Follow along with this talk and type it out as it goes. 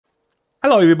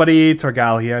Hello everybody,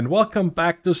 Thorgal here, and welcome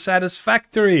back to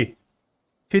Satisfactory.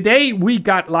 Today we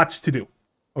got lots to do,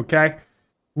 okay?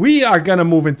 We are gonna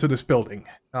move into this building.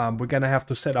 We're gonna have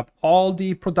to set up all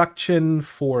the production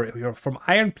for from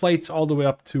iron plates all the way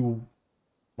up to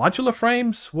modular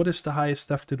frames. What is the highest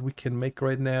stuff that we can make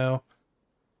right now?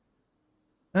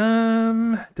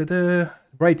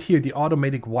 Right here, the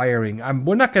automatic wiring.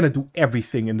 We're not gonna do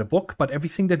everything in the book, but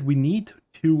everything that we need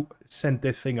to send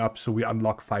this thing up so we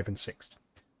unlock 5 and 6.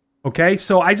 Okay,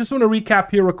 so I just want to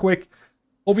recap here real quick.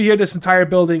 Over here, this entire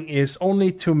building is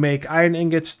only to make iron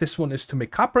ingots. This one is to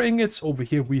make copper ingots. Over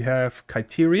here, we have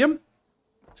chyterium.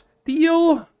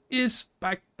 Steel is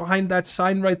back behind that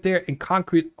sign right there, and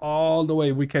concrete all the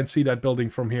way. We can see that building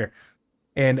from here.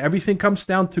 And everything comes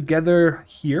down together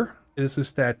here. This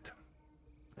is that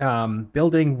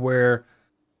building where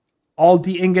all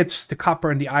the ingots, the copper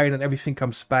and the iron and everything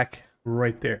comes back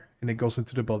right there. And it goes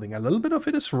into the building. A little bit of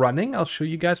it is running. I'll show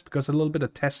you guys because a little bit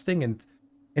of testing and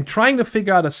trying to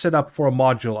figure out a setup for a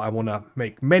module. I want to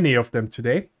make many of them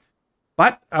today.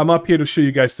 But I'm up here to show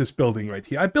you guys this building right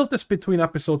here. I built this between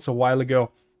episodes a while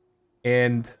ago.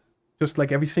 And just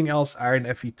like everything else, iron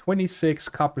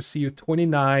Fe26, copper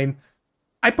Cu29.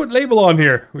 I put label on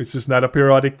here, which is not a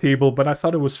periodic table, but I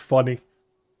thought it was funny.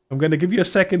 I'm going to give you a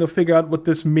second to figure out what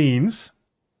this means.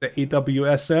 The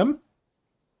AWSM.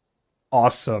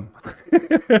 Awesome.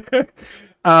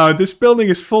 This building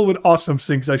is full with awesome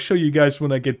things. I'll show you guys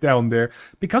when I get down there.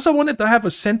 Because I wanted to have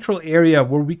a central area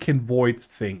where we can void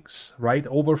things, right?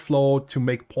 Overflow to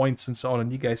make points and so on.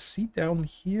 And you guys see down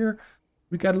here,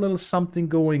 we got a little something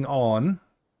going on.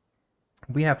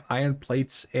 We have iron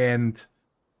plates and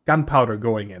gunpowder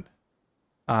going in.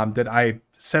 That I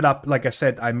set up, like I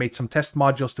said, I made some test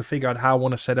modules to figure out how I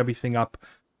want to set everything up.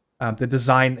 The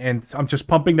design, and I'm just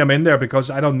pumping them in there because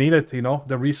I don't need it, you know,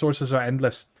 the resources are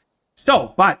endless.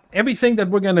 So, but everything that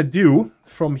we're gonna do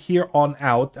from here on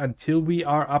out until we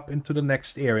are up into the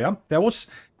next area, that was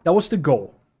the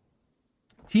goal.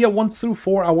 Tier 1 through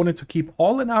 4, I wanted to keep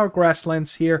all in our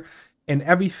grasslands here and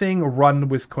everything run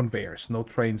with conveyors, no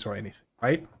trains or anything,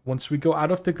 right? Once we go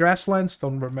out of the grasslands,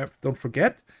 don't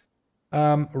forget,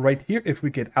 right here, if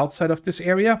we get outside of this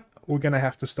area, we're gonna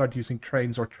have to start using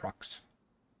trains or trucks.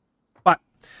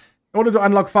 In order to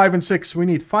unlock 5 and 6, we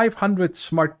need 500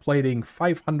 smart plating,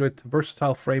 500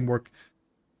 versatile framework,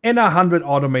 and 100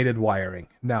 automated wiring.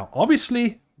 Now,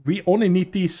 obviously, we only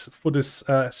need these for this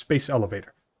space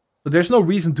elevator. So there's no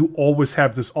reason to always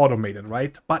have this automated,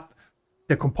 right? But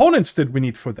the components that we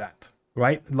need for that,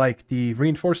 right? Like the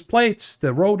reinforced plates,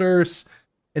 the rotors,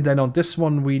 and then on this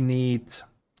one we need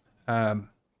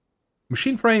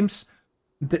machine frames.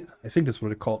 I think that's what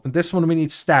they're called. And this one we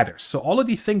need stators. So all of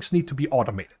these things need to be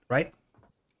automated, right?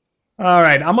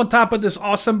 Alright, I'm on top of this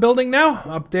awesome building now.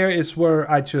 Up there is where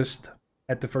I just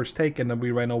had the first take and then we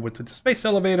ran over to the space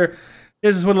elevator.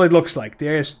 This is what it looks like.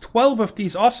 There's 12 of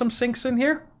these awesome sinks in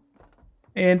here.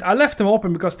 And I left them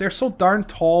open because they're so darn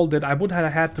tall that I would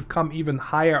have had to come even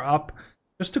higher up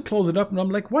just to close it up. And I'm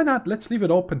like, why not? Let's leave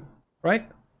it open, right?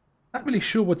 Not really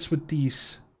sure what's with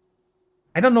these.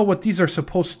 I don't know what these are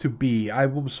supposed to be. I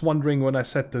was wondering when I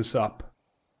set this up.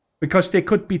 Because they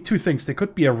could be two things. They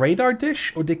could be a radar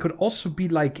dish, or they could also be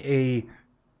like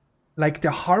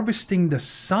they're harvesting the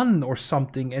sun or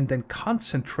something and then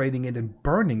concentrating it and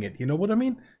burning it. You know what I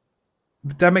mean?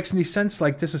 If that makes any sense.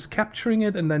 Like this is capturing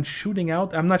it and then shooting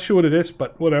out. I'm not sure what it is,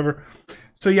 but whatever.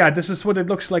 So yeah, this is what it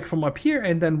looks like from up here.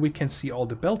 And then we can see all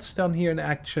the belts down here in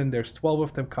action. There's 12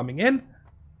 of them coming in.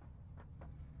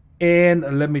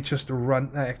 And let me just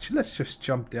run. Actually, let's just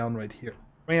jump down right here.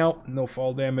 Well, no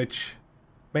fall damage.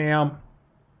 Bam.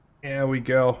 There we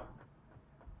go.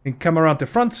 And come around the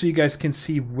front so you guys can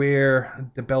see where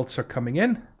the belts are coming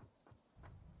in.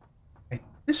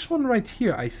 This one right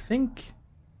here, I think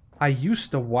I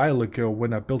used a while ago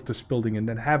when I built this building and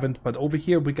then haven't. But over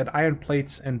here we got iron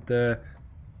plates and the...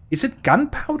 Is it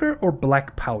gunpowder or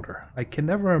black powder? I can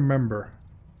never remember.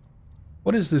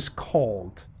 What is this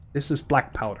called? This is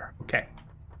black powder. Okay.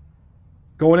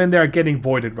 Going in there, getting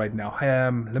voided right now.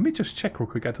 Let me just check real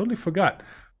quick. I totally forgot.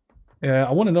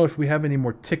 I want to know if we have any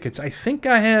more tickets. I think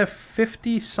I have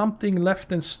 50-something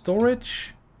left in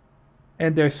storage.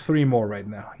 And there's 3 more right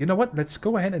now. You know what? Let's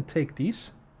go ahead and take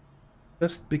these.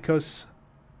 Just because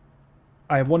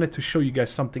I wanted to show you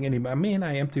guys something anyway. I mean,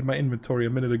 I emptied my inventory a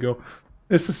minute ago.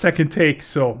 This is the second take,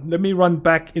 so let me run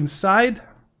back inside.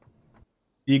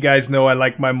 You guys know I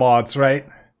like my mods, right?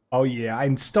 Oh yeah, I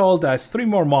installed 3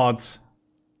 more mods.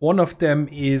 One of them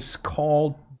is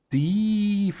called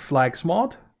the Flags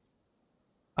mod.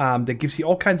 That gives you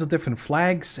all kinds of different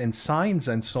flags and signs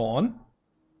and so on.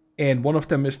 And one of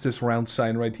them is this round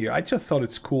sign right here. I just thought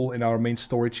it's cool in our main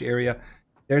storage area.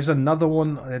 There's another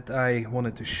one that I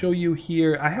wanted to show you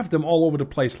here. I have them all over the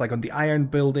place, like on the iron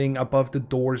building, above the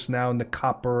doors now, in the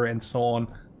copper and so on.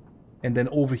 And then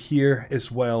over here as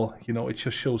well, you know, it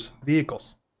just shows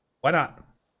vehicles. Why not?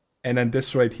 And then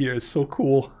this right here is so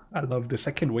cool. I love this.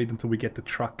 I can't wait until we get the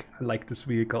truck. I like this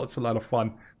vehicle. It's a lot of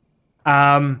fun.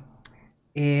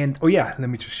 And, oh yeah, let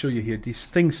me just show you here. These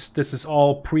things, this is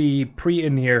all pre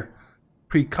in here.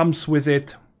 Pre comes with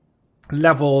it.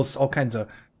 Levels, all kinds of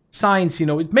signs, you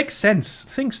know. It makes sense.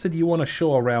 Things that you want to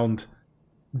show around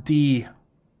the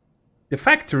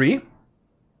factory.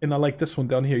 And I like this one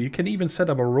down here. You can even set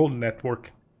up a road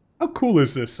network. How cool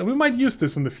is this? And we might use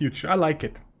this in the future. I like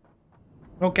it.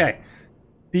 Okay.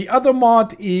 The other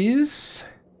mod is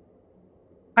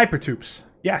hypertubes.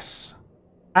 Yes.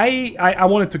 I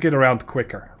wanted to get around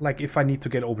quicker. Like if I need to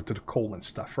get over to the coal and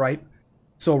stuff, right?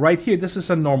 So right here, this is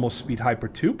a normal speed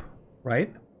hypertube,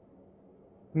 right?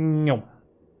 No.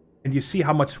 And you see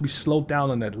how much we slowed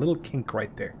down on that little kink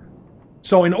right there.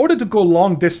 So in order to go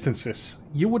long distances,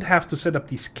 you would have to set up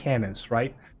these cannons,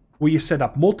 right? Where you set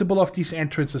up multiple of these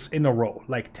entrances in a row,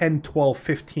 like 10, 12,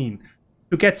 15,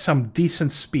 to get some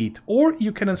decent speed. Or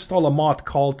you can install a mod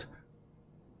called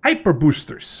Hyper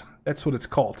Boosters. That's what it's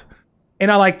called. And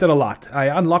I like that a lot.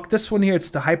 I unlocked this one here. It's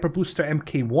the Hyper Booster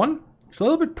MK1. It's a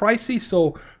little bit pricey,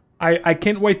 so I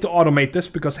can't wait to automate this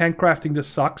because handcrafting this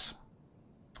sucks.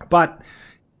 But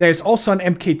there's also an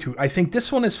MK2. I think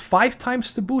this one is 5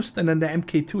 times the boost, and then the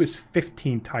MK2 is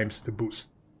 15 times the boost.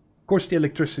 Of course, the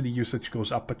electricity usage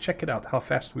goes up, but check it out how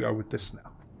fast we are with this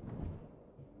now.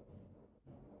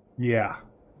 Yeah.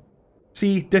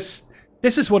 See, this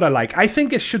is what I like. I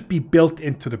think it should be built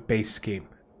into the base game.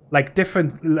 Like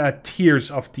different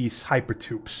tiers of these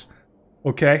hypertubes.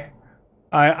 Okay?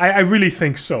 I really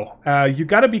think so. You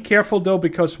gotta be careful though,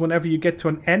 because whenever you get to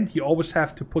an end, you always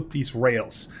have to put these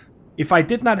rails. If I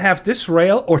did not have this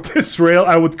rail or this rail,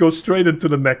 I would go straight into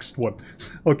the next one.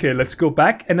 Okay, let's go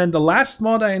back. And then the last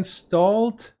mod I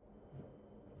installed...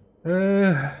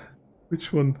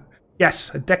 which one?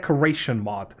 Yes, a decoration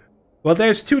mod. Well,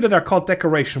 there's 2 that are called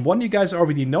decoration. One you guys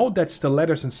already know, that's the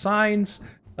letters and signs.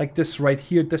 Like this right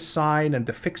here, this sign and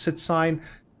the FICSIT sign.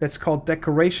 That's called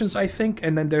decorations, I think.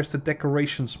 And then there's the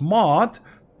decorations mod,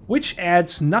 which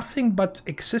adds nothing but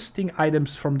existing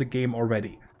items from the game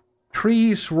already.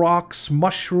 Trees, rocks,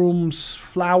 mushrooms,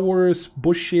 flowers,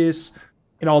 bushes,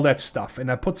 and all that stuff.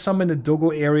 And I put some in the Dogo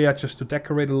area just to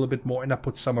decorate a little bit more, and I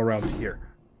put some around here.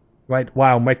 Right?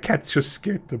 Wow, my cat just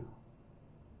scared them.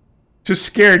 Just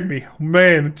scared me.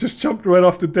 Man, it just jumped right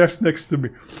off the desk next to me.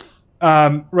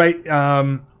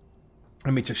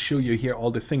 Let me just show you here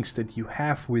all the things that you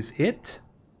have with it.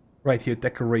 Right here,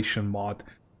 decoration mod.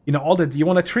 You know, all that. Do you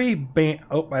want a tree? Bam.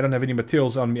 Oh, I don't have any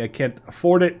materials on me. I can't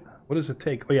afford it. What does it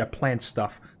take? Oh yeah, plant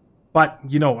stuff. But,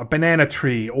 you know, a banana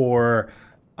tree or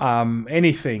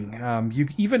anything. You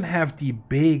even have the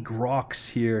big rocks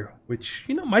here, which,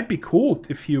 you know, might be cool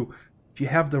if you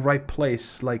have the right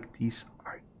place. Like these.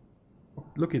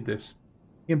 Look at this.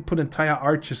 You can put entire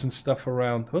arches and stuff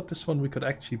around. Oh, this one we could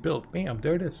actually build. Bam,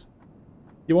 there it is.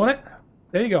 You want it?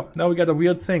 There you go. Now we got a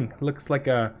weird thing. Looks like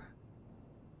a...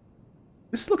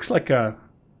 This looks like an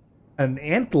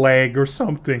ant leg or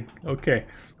something. Okay.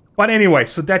 But anyway,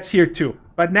 so that's here too.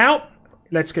 But now,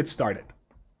 let's get started.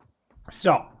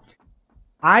 So,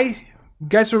 you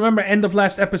guys remember end of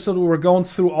last episode we were going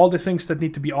through all the things that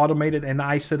need to be automated, and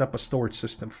I set up a storage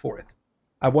system for it.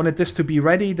 I wanted this to be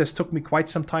ready. This took me quite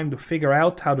some time to figure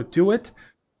out how to do it.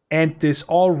 And this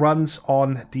all runs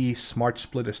on the smart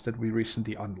splitters that we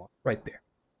recently unlocked. Right there.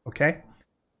 Okay?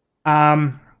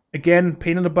 Again,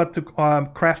 pain in the butt to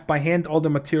craft by hand all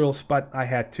the materials, but I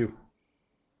had to.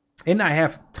 And I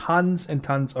have tons and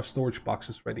tons of storage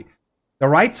boxes ready. The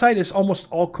right side is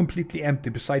almost all completely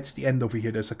empty besides the end over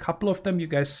here. There's a couple of them. You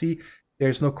guys see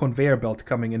there's no conveyor belt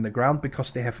coming in the ground because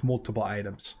they have multiple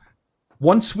items.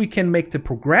 Once we can make the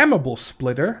programmable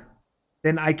splitter,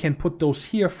 then I can put those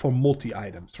here for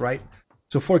multi-items, right?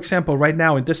 So for example, right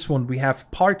now in this one, we have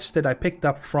parts that I picked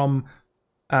up from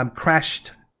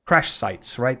crash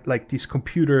sites, right? Like these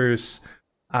computers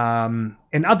and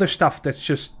other stuff that's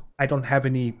just, I don't have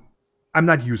any, I'm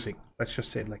not using. Let's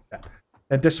just say it like that.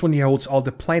 And this one here holds all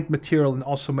the plant material and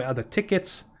also my other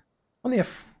tickets. Only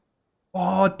have,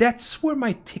 oh, that's where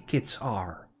my tickets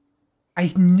are.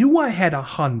 I knew I had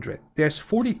 100. There's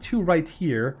 42 right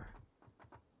here.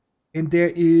 And there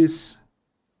is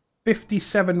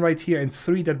 57 right here and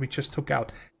 3 that we just took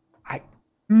out. I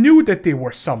knew that they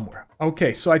were somewhere.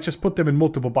 Okay, so I just put them in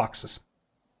multiple boxes.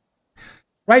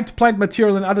 Right, plant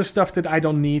material and other stuff that I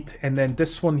don't need. And then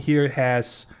this one here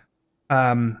has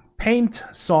paint,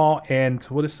 saw, and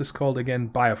what is this called again?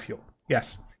 Biofuel.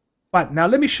 Yes. But now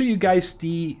let me show you guys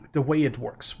the way it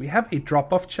works. We have a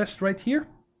drop-off chest right here.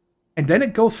 And then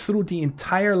it goes through the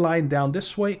entire line down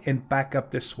this way and back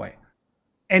up this way.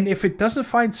 And if it doesn't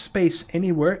find space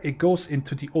anywhere, it goes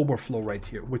into the overflow right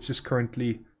here, which is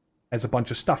currently has a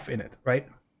bunch of stuff in it, right?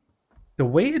 The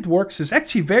way it works is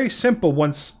actually very simple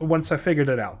once I figured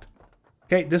it out.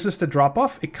 Okay, this is the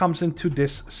drop-off. It comes into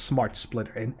this smart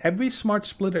splitter, and every smart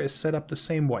splitter is set up the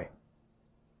same way.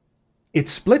 It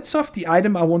splits off the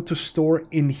item I want to store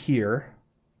in here,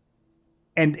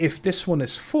 and if this one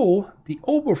is full, the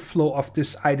overflow of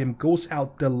this item goes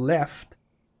out the left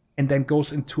and then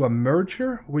goes into a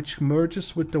merger, which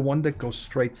merges with the one that goes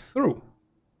straight through.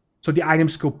 So the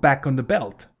items go back on the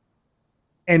belt.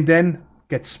 And then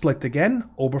get split again,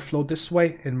 overflow this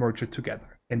way, and merge it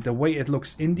together. And the way it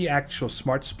looks in the actual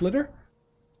smart splitter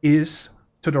is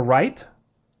to the right,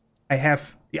 I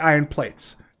have the iron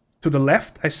plates. To the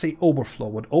left, I say overflow.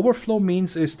 What overflow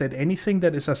means is that anything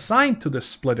that is assigned to the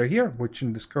splitter here, which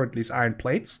in this currently is iron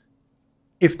plates,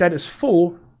 if that is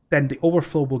full, then the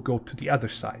overflow will go to the other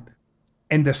side.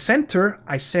 In the center,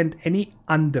 I send any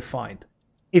undefined.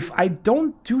 If I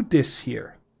don't do this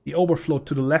here, the overflow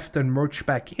to the left and merge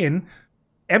back in,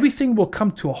 everything will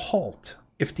come to a halt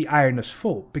if the iron is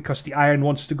full, because the iron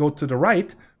wants to go to the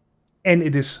right, and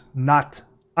it is not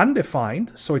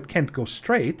undefined, so it can't go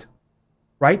straight,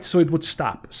 right? So it would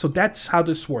stop. So that's how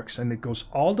this works, and it goes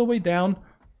all the way down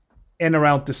and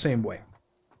around the same way.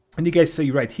 And you guys see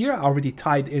right here, I already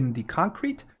tied in the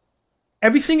concrete.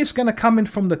 Everything is going to come in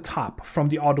from the top, from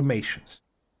the automations.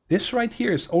 This right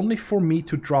here is only for me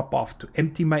to drop off, to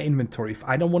empty my inventory if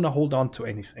I don't want to hold on to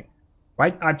anything.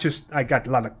 Right? I got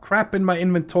a lot of crap in my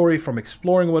inventory from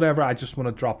exploring, whatever. I just want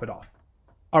to drop it off.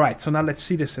 Alright, so now let's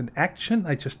see this in action.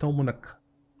 I just don't want to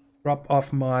drop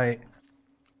off my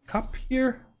cup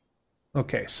here.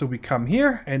 Okay, so we come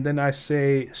here, and then I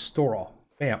say store all.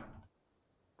 Bam.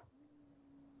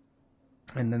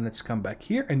 And then let's come back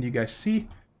here, and you guys see,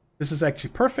 this is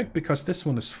actually perfect because this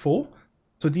one is full.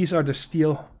 So these are the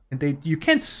steel, and you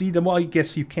can't see them. Well, I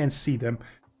guess you can see them.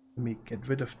 Let me get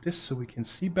rid of this so we can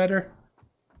see better.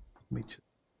 Let me just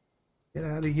get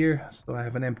out of here so I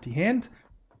have an empty hand.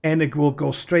 And it will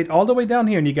go straight all the way down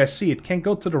here, and you guys see it can't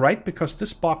go to the right because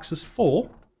this box is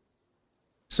full.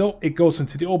 So it goes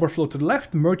into the overflow to the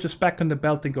left, merges back on the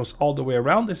belt, and goes all the way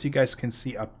around, as you guys can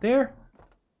see up there,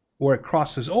 where it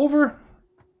crosses over.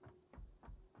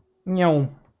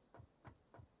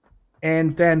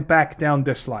 And then back down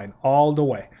this line all the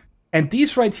way. And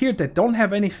these right here that don't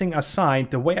have anything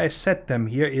assigned, the way I set them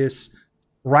here is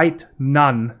right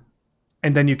none.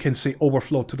 And then you can see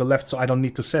overflow to the left, so I don't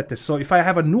need to set this. So if I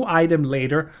have a new item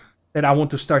later that I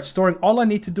want to start storing, all I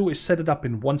need to do is set it up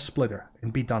in one splitter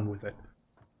and be done with it.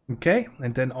 Okay,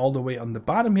 and then all the way on the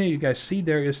bottom here, you guys see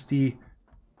there's the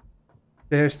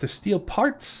steel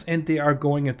parts, and they are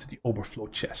going into the overflow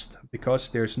chest because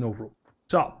there's no room.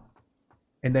 So,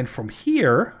 and then from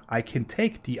here, I can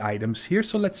take the items here.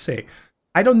 So let's say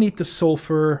I don't need the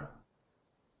sulfur.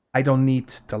 I don't need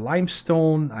the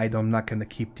limestone. I'm not going to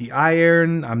keep the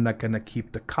iron. I'm not going to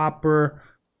keep the copper.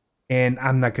 And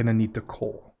I'm not going to need the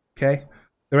coal. Okay?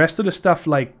 The rest of the stuff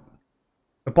like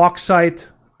the bauxite,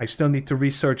 I still need to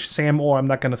research. SAM ore, I'm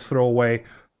not going to throw away.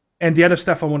 And the other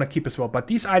stuff I want to keep as well. But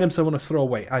these items I want to throw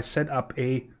away. I set up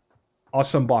a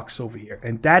awesome box over here.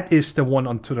 And that is the one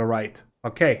on to the right.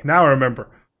 Okay, now I remember.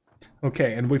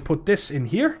 Okay, and we put this in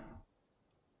here.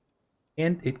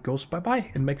 And it goes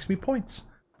bye-bye and makes me points.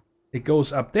 It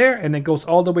goes up there, and it goes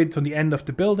all the way to the end of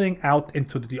the building, out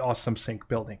into the awesome sink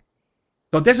building.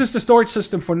 So this is the storage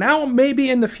system for now. Maybe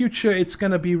in the future it's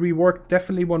going to be reworked.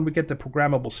 Definitely when we get the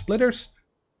programmable splitters.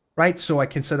 Right, so I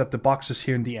can set up the boxes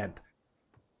here in the end.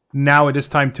 Now it is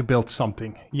time to build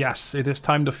something. Yes, it is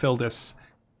time to fill this.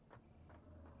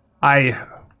 I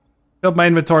filled my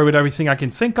inventory with everything I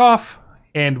can think of.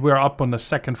 And we're up on the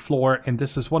second floor. And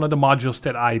this is one of the modules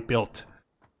that I built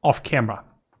off camera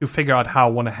to figure out how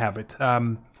I want to have it.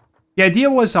 The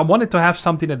idea was I wanted to have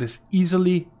something that is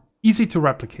easy to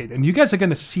replicate. And you guys are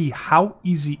going to see how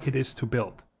easy it is to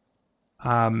build.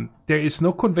 There is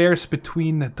no conveyors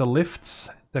between the lifts,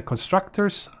 the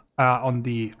constructors on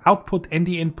the output and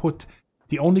the input.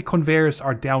 The only conveyors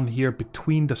are down here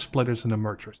between the splitters and the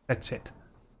mergers. That's it.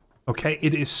 Okay,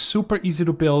 it is super easy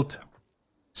to build.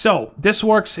 So this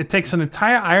works. It takes an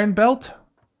entire iron belt,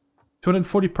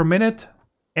 240 per minute,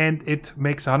 and it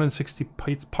makes 160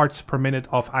 parts per minute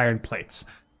of iron plates.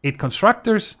 8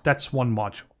 constructors, that's one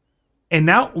module. And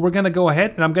now we're going to go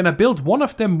ahead and I'm going to build one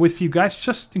of them with you guys,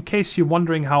 just in case you're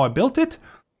wondering how I built it.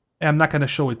 I'm not going to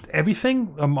show it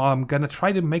everything. I'm going to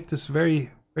try to make this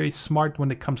very, very smart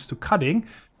when it comes to cutting.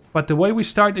 But the way we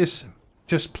start is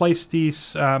just place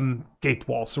these gate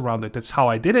walls around it. That's how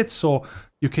I did it. So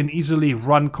you can easily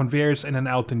run conveyors in and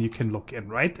out and you can look in,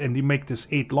 right? And you make this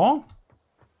 8 long.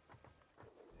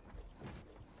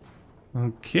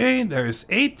 Okay, there is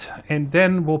 8. And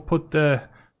then we'll put the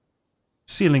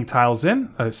ceiling tiles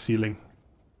in. Ceiling.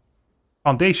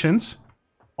 Foundations.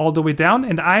 All the way down.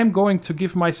 And I'm going to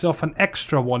give myself an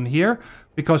extra one here.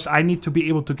 Because I need to be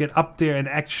able to get up there and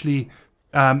actually...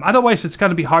 otherwise, it's going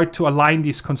to be hard to align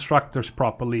these constructors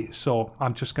properly. So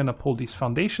I'm just going to pull these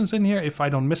foundations in here if I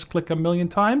don't misclick a million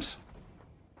times.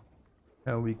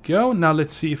 There we go. Now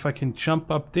let's see if I can jump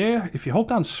up there. If you hold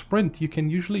down sprint, you can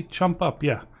usually jump up.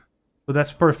 Yeah. So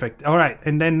that's perfect. All right.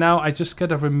 And then now I just got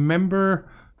to remember,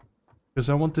 because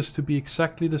I want this to be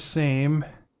exactly the same,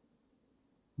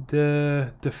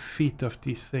 the feet of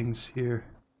these things here.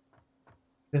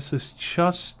 This is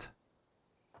just...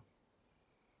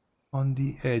 on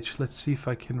the edge. Let's see if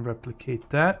I can replicate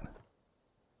that.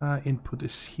 Input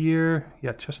is here.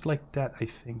 Yeah, just like that, I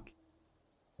think.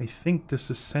 I think this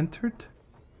is centered.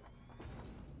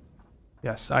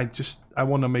 Yes, I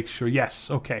want to make sure. Yes,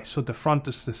 okay. So the front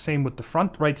is the same with the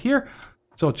front right here.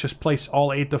 So just place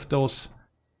all 8 of those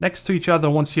next to each other.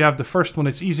 Once you have the first one,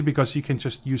 it's easy because you can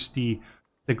just use the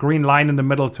green line in the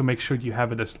middle to make sure you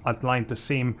have it aligned the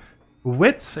same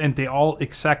width. And they all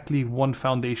exactly one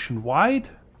foundation wide.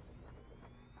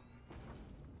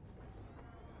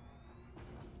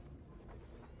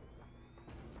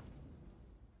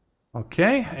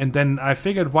 Okay, and then I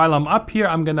figured while I'm up here,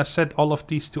 I'm gonna set all of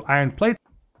these to iron plate.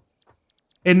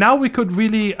 And now we could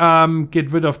really get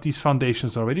rid of these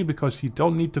foundations already, because you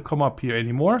don't need to come up here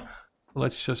anymore. So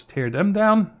let's just tear them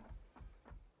down.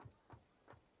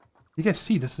 You guys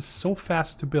see, this is so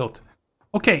fast to build.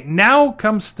 Okay, now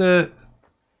comes the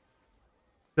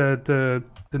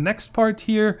next part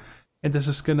here, and this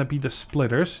is gonna be the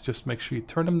splitters. Just make sure you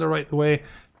turn them the right way,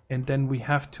 and then we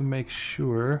have to make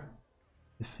sure...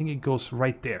 I think it goes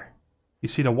right there. You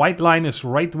see the white line is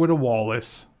right where the wall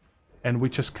is. And we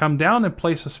just come down and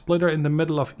place a splitter in the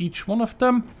middle of each one of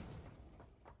them.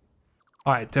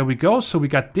 Alright, there we go. So we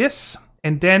got this.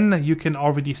 And then you can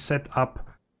already set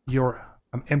up your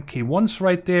MK1s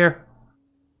right there.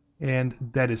 And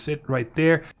that is it right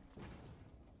there.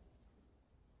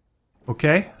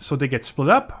 Okay, so they get split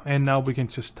up. And now we can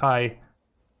just tie...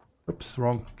 Oops,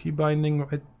 wrong key binding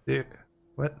right there.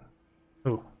 What?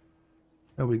 Oh.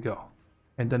 There we go.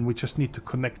 And then we just need to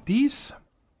connect these.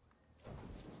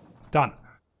 Done.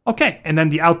 Okay, and then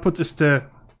the output is the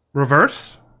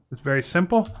reverse. It's very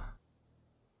simple.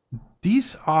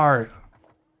 These are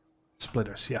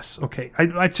splitters, yes. Okay,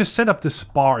 I just set up this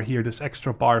bar here, this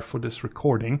extra bar for this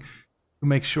recording, to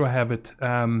make sure I have it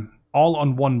all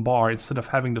on one bar instead of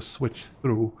having to switch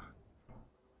through.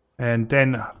 And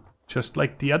then, just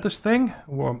like the other thing,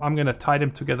 well, I'm going to tie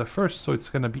them together first, so it's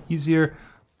going to be easier.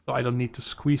 So I don't need to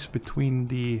squeeze between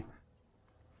the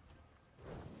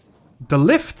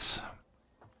lifts.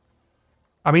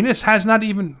 I mean, this has not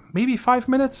even maybe 5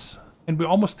 minutes, and we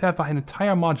almost have an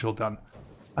entire module done.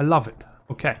 I love it.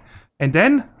 Okay, and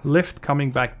then lift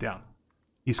coming back down.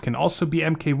 These can also be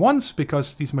MK1s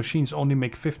because these machines only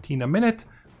make 15 a minute.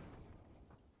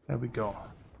 There we go.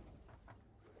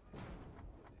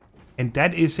 And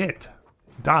that is it.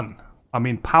 Done. I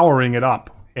mean, powering it up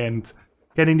and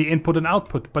getting the input and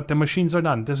output, but the machines are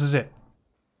done. This is it.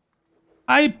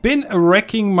 I've been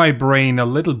wrecking my brain a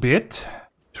little bit,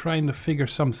 trying to figure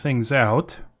some things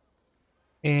out.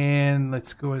 And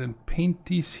let's go ahead and paint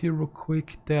these here real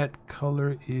quick. That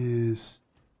color is...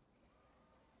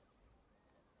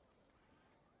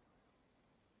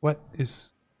 What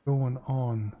is going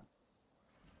on?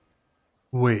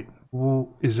 Wait,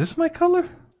 is this my color?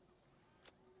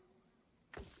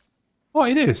 Oh,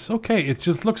 it is. Okay, it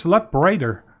just looks a lot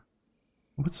brighter.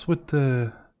 What's with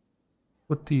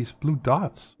these blue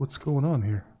dots? What's going on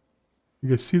here?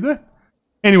 You guys see that?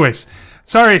 Anyways,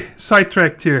 sorry,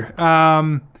 sidetracked here.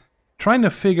 Trying to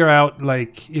figure out,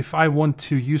 like, if I want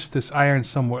to use this iron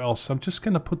somewhere else. I'm just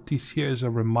gonna put these here as a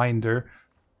reminder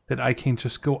that I can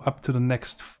just go up to the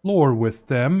next floor with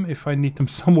them if I need them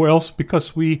somewhere else,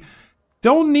 because we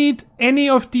don't need any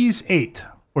of these 8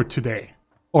 for today.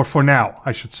 Or for now,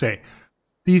 I should say.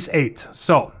 These 8.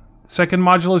 So, second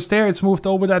module is there. It's moved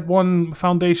over that one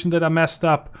foundation that I messed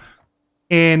up.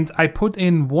 And I put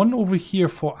in one over here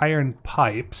for iron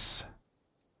pipes.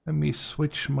 Let me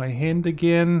switch my hand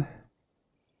again.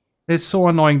 It's so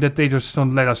annoying that they just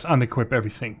don't let us unequip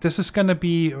everything. This is going to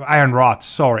be iron rods,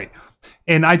 sorry.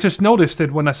 And I just noticed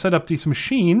that when I set up these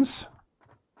machines,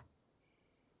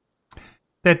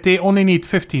 that they only need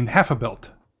 15, half a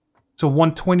belt. So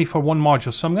 120 for one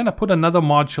module. So I'm going to put another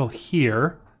module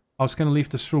here. I was going to leave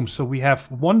this room. So we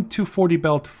have one 240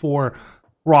 belt for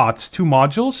rods, 2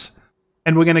 modules.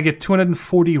 And we're going to get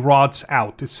 240 rods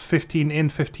out. It's 15 in,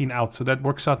 15 out. So that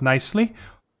works out nicely.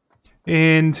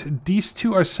 And these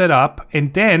 2 are set up.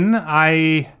 And then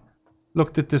I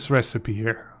looked at this recipe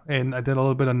here. And I did a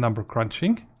little bit of number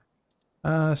crunching.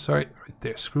 Sorry, right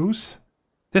there, screws.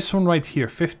 This one right here,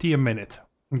 50 a minute.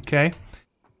 Okay.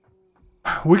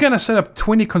 We're going to set up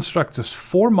 20 constructors,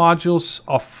 4 modules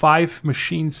of 5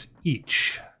 machines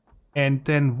each. And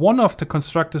then one of the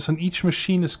constructors on each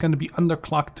machine is going to be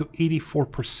underclocked to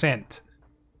 84%.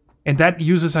 And that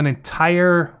uses an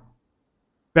entire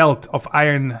belt of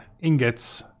iron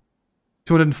ingots,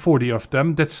 240 of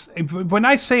them. That's when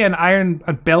I say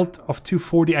a belt of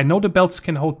 240, I know the belts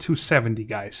can hold 270,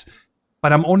 guys.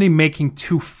 But I'm only making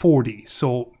 240.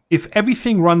 So if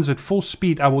everything runs at full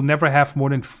speed, I will never have more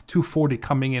than 240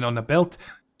 coming in on a belt.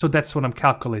 So that's what I'm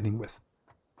calculating with.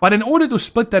 But in order to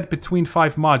split that between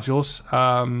 5 modules,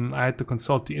 I had to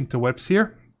consult the interwebs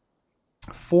here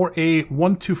for a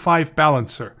 1-to-5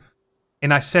 balancer.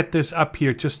 And I set this up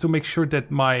here just to make sure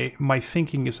that my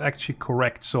thinking is actually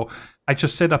correct. So I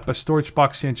just set up a storage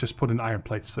box here and just put in iron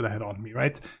plates that I had on me,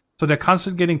 right? So they're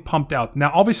constantly getting pumped out.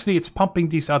 Now, obviously, it's pumping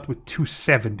these out with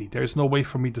 270. There's no way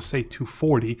for me to say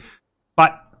 240.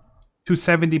 But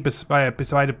 270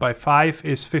 divided by 5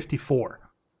 is 54.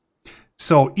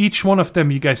 So each one of them,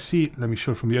 you guys see, let me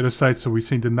show it from the other side so we're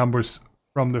seeing the numbers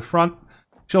from the front,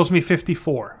 shows me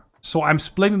 54. So I'm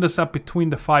splitting this up between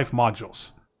the 5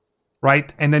 modules,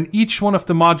 right? And then each one of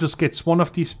the modules gets one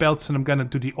of these belts, and I'm going to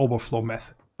do the overflow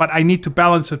method. But I need to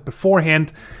balance it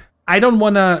beforehand. I don't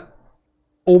want to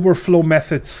overflow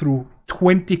method through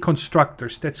 20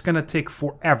 constructors. That's going to take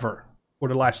forever for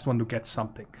the last one to get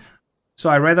something.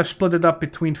 So I rather split it up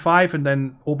between 5 and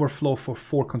then overflow for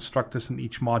 4 constructors in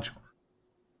each module.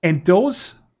 And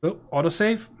those,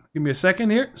 autosave, give me a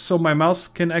second here, so my mouse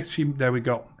can actually, there we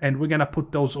go. And we're going to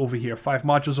put those over here, 5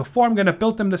 modules of 4. I'm going to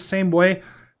build them the same way,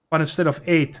 but instead of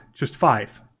 8, just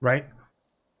 5, right?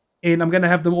 And I'm going to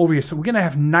have them over here. So we're going to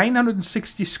have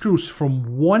 960 screws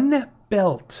from one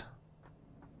belt.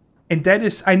 And that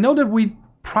is, I know that we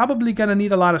probably going to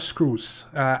need a lot of screws.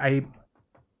 I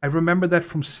remember that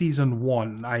from season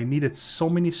 1. I needed so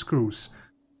many screws.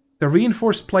 The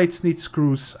reinforced plates need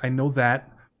screws, I know that.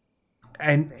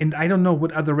 And I don't know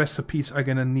what other recipes are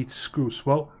going to need screws.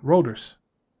 Well, rotors.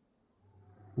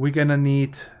 We're going to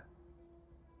need...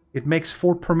 It makes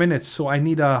 4 per minute, so I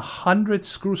need 100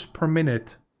 screws per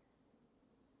minute.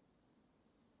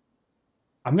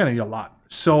 I'm going to need a lot.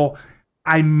 So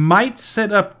I might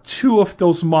set up 2 of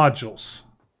those modules.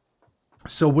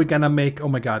 So we're going to make, oh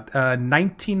my god,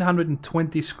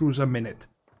 1920 screws a minute.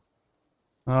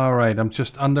 Alright, I'm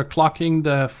just underclocking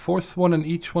the 4th one in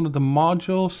each one of the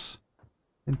modules.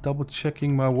 And double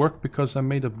checking my work because I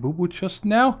made a boo-boo just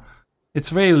now.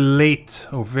 It's very late,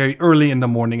 or very early in the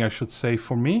morning, I should say,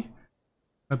 for me.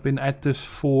 I've been at this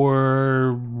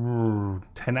for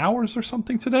 10 hours or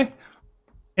something today.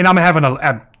 And I'm having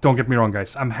a, don't get me wrong,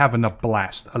 guys, I'm having a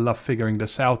blast. I love figuring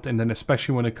this out, and then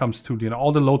especially when it comes to, you know,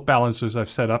 all the load balancers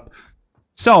I've set up.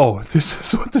 So, this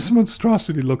is what this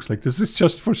monstrosity looks like. This is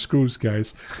just for screws,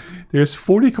 guys. There's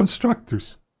 40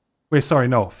 constructors. Wait, sorry,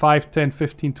 no. 5, 10,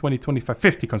 15, 20, 25,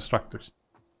 50 constructors.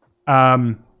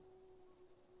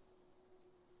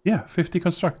 Yeah, 50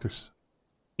 constructors.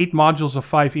 8 modules of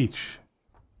 5 each.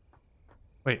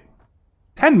 Wait.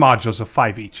 10 modules of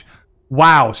 5 each.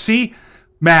 Wow, see?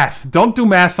 Math. Don't do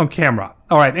math on camera.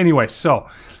 Alright, anyway, so...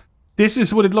 This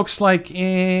is what it looks like.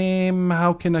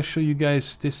 How can I show you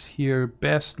guys this here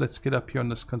best? Let's get up here on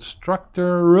this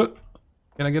constructor.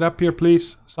 Can I get up here,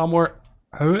 please? Somewhere.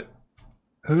 There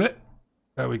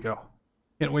we go.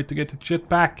 Can't wait to get the shit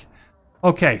back.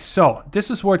 Okay, so this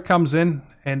is where it comes in.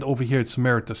 And over here it's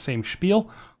mirrored the same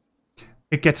spiel.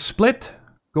 It gets split,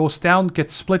 goes down,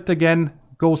 gets split again,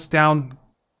 goes down.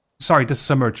 Sorry, this is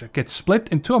a merger. It gets split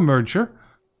into a merger.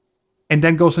 And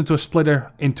then goes into a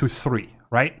splitter into 3,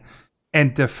 right?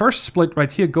 And the first split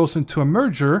right here goes into a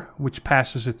merger, which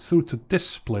passes it through to this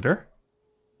splitter,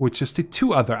 which is the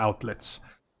 2 other outlets.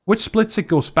 Which splits it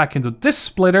goes back into this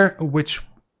splitter, which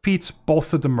feeds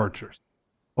both of the mergers.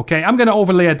 Okay, I'm going to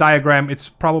overlay a diagram. It's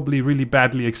probably really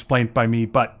badly explained by me,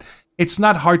 but it's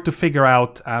not hard to figure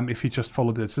out if you just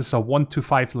follow this. This is a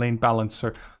 1-to-5 lane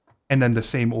balancer, and then the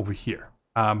same over here.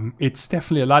 It's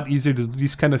definitely a lot easier to do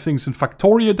these kind of things in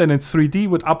Factoria than in 3D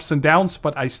with ups and downs,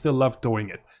 but I still love doing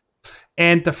it.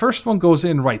 And the first one goes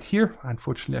in right here.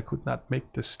 Unfortunately, I could not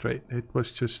make this straight. It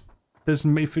was just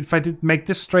if I did make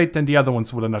this straight, then the other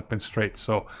ones would have not been straight.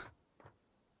 So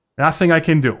nothing I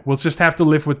can do. We'll just have to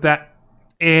live with that.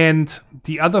 And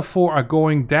the other 4 are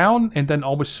going down and then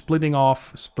always splitting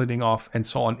off, and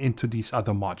so on into these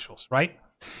other modules, right?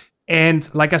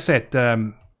 And like I said,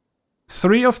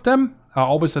 3 of them are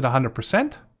always at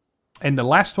 100%. And the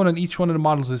last one on each one of the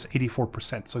models is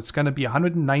 84%. So it's going to be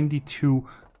 192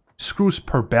 screws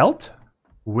per belt,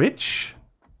 which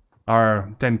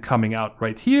are then coming out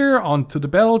right here onto the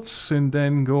belts and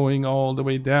then going all the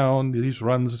way down these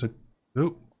runs.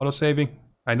 Ooh, auto-saving.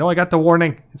 I know I got the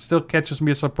warning. It still catches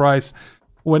me a surprise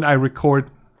when I record.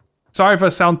 Sorry if I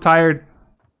sound tired.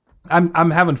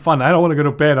 I'm having fun. I don't want to go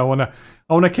to bed. I want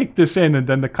to kick this in, and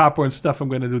then the copper and stuff I'm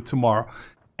going to do tomorrow.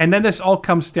 And then this all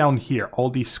comes down here, all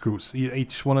these screws.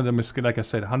 Each one of them is, like I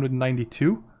said,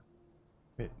 192.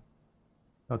 Wait.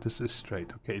 Oh, this is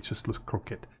straight. Okay, it just looks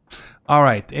crooked. All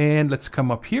right, and let's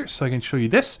come up here so I can show you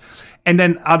this. And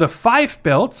then out of 5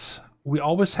 belts, we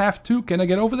always have to... Can I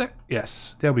get over there?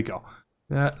 Yes, there we go.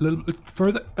 A little bit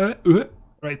further.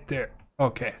 Right there.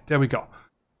 Okay, there we go.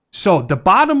 So the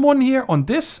bottom one here on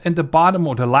this and the bottom,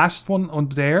 or the last one on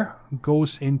there,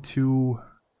 goes into...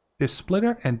 this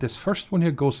splitter, and this first one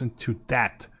here goes into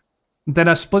that. Then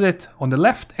I split it on the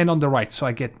left and on the right, so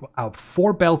I get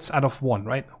 4 belts out of 1,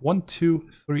 right? 1, 2,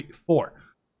 3, 4.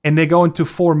 And they go into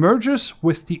 4 mergers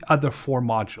with the other 4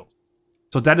 modules.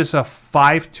 So that is a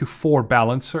 5 to 4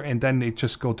 balancer, and then they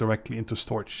just go directly into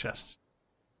storage chests.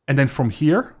 And then from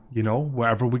here, you know,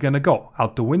 wherever we're going to go.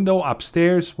 Out the window,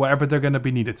 upstairs, wherever they're going to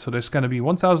be needed. So there's going to be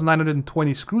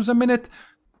 1,920 screws a minute.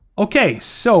 Okay,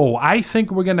 so I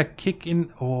think we're gonna kick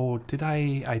in... Oh,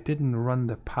 I didn't run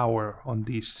the power on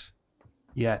these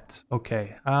yet.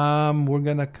 Okay, we're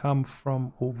gonna come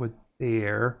from over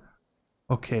there.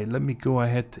 Okay, let me go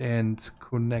ahead and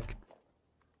connect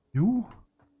you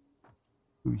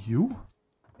to you.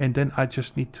 And then I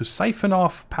just need to siphon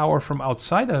off power from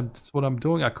outside. That's what I'm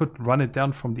doing. I could run it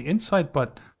down from the inside,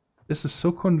 but this is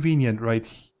so convenient right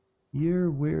here.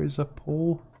 Where is a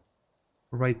pole?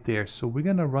 Right there. So we're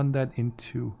gonna run that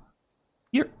into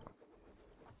here.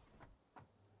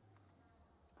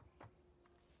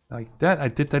 Like that. I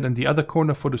did that in the other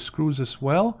corner for the screws as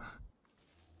well.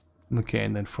 Okay,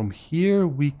 and then from here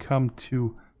we come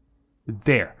to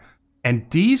there. And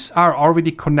these are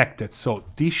already connected. So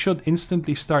these should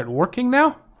instantly start working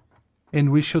now.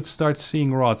 And we should start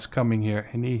seeing rods coming here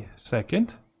any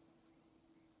second.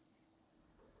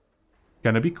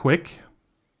 Gonna be quick.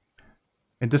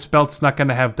 And this belt's not going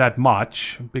to have that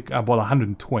much. Well,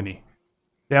 120.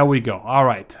 There we go. All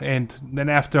right. And then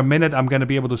after a minute, I'm going to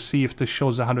be able to see if this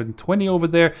shows 120 over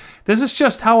there. This is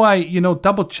just how I,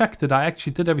 double checked that I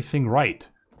actually did everything right.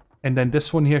 And then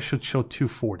this one here should show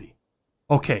 240.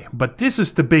 Okay, but this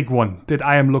is the big one that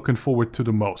I am looking forward to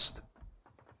the most.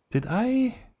 Did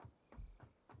I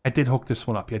did hook this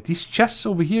one up. Yeah, these chests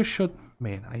over here should...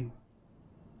 Man,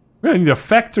 we're going to need a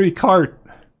factory cart.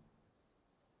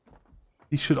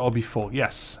 These should all be full.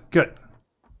 Yes, good.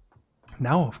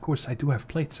 Now, of course, I do have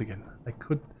plates again. I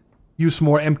could use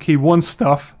more MK1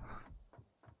 stuff.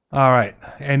 All right.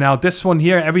 And now this one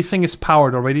here, everything is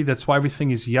powered already. That's why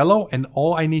everything is yellow. And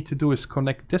all I need to do is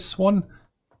connect this one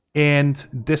and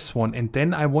this one. And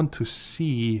then I want to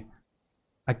see...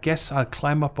 I guess I'll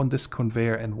climb up on this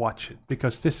conveyor and watch it.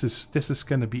 Because this is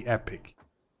going to be epic.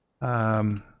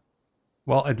 Well,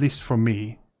 at least for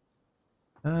me.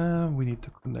 We need to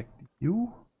connect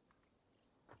you.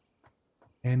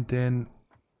 And then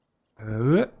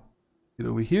get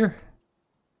over here.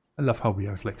 I love how we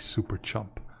have like super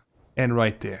jump. And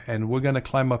right there. And we're gonna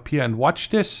climb up here and watch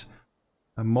this.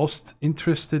 I'm most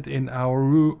interested in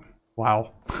our...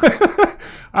 Wow.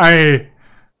 I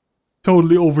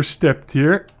totally overstepped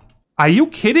here. Are you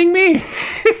kidding me?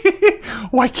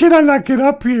 Why can't I not get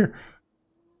up here?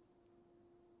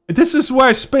 This is where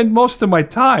I spend most of my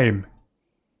time.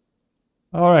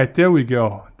 Alright, there we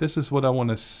go. This is what I want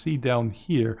to see down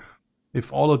here.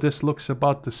 If all of this looks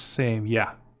about the same.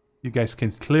 Yeah, you guys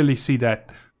can clearly see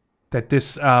that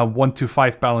this 1 to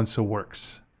 5 balancer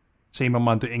works. Same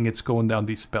amount of ingots going down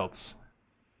these belts.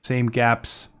 Same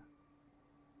gaps.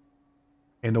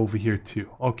 And over here too.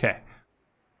 Okay.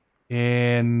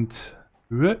 And...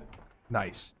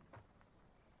 nice.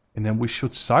 And then we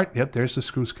should start. Yep, there's the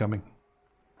screws coming.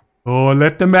 Oh,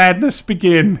 let the madness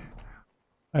begin.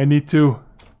 I need to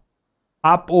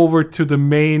hop over to the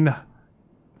main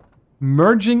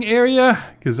merging area.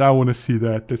 Because I want to see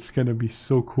that. That's going to be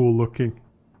so cool looking.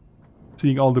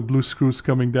 Seeing all the blue screws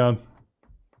coming down.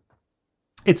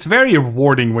 It's very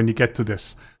rewarding when you get to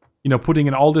this. You know, putting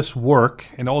in all this work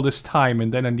and all this time.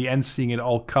 And then in the end seeing it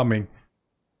all coming.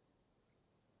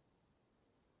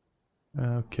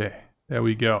 Okay, there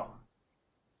we go.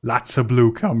 Lots of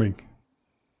blue coming.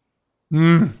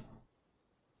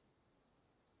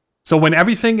 So when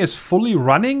everything is fully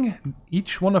running,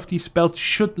 each one of these belts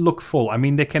should look full. I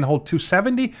mean, they can hold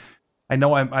 270. I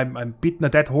know I'm beating a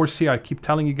dead horse here. I keep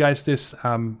telling you guys this,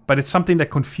 but it's something that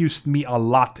confused me a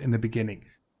lot in the beginning.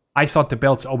 I thought the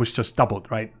belts always just doubled,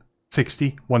 right?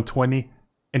 60, 120,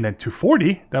 and then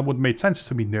 240. That would make sense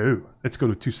to me. No, let's go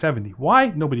to 270. Why?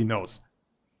 Nobody knows.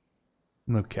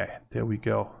 Okay, there we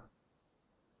go.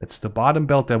 That's the bottom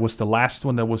belt. That was the last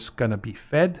one that was gonna be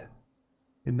fed.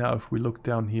 And now if we look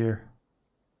down here,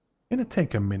 it's gonna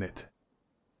take a minute.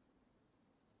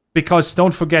 Because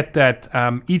don't forget that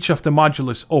each of the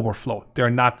modules overflow. They're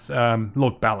not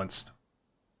load balanced.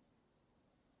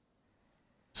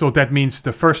 So that means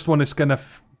the first one is gonna,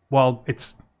 well,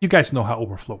 it's, you guys know how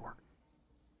overflow works.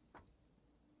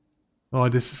 Oh,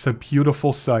 this is a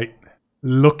beautiful sight.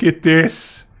 Look at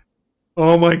this.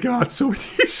 Oh my god, so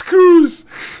many screws.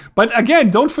 But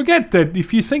again, don't forget that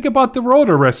if you think about the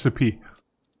rotor recipe,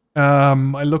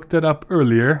 I looked it up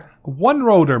earlier. One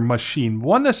rotor machine,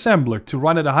 one assembler to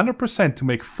run at 100% to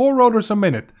make 4 rotors a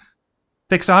minute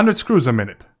takes 100 screws a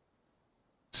minute.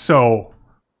 So,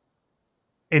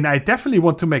 and I definitely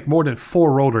want to make more than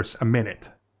 4 rotors a minute.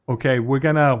 Okay, we're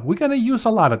gonna use a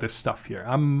lot of this stuff here.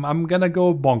 I'm gonna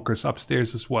go bonkers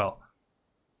upstairs as well.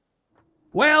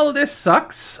 Well, this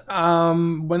sucks.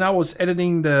 When I was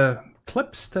editing the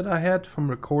clips that I had from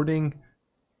recording,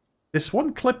 this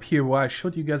one clip here where I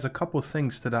showed you guys a couple of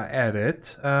things that I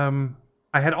added.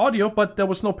 I had audio, but there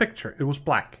was no picture. It was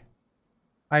black.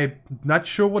 I'm not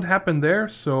sure what happened there,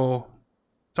 so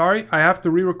sorry. I have to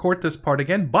re-record this part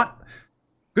again, but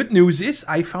good news is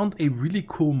I found a really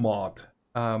cool mod.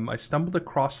 I stumbled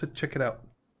across it. Check it out.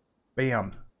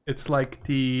 Bam. It's like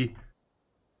the...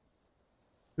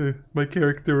 my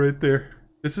character right there.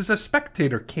 This is a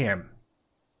spectator cam.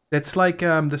 That's like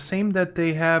the same that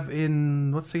they have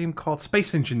in, what's the game called?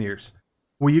 Space Engineers.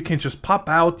 Where you can just pop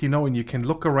out, you know, and you can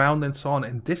look around and so on.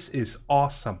 And this is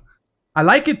awesome. I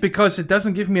like it because it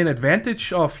doesn't give me an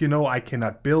advantage of, you know, I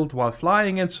cannot build while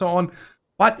flying and so on.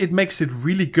 But it makes it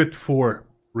really good for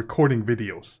recording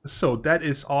videos. So that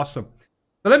is awesome.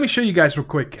 So let me show you guys real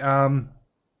quick.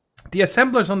 The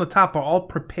assemblers on the top are all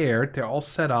prepared. They're all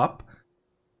set up.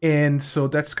 And so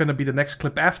that's going to be the next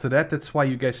clip after that. That's why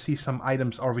you guys see some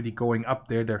items already going up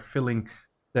there. They're filling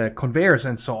the conveyors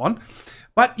and so on.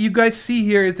 But you guys see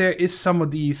here, there is some of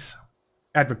these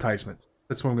advertisements.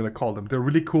 That's what I'm going to call them. They're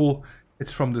really cool.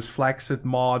 It's from this FICSIT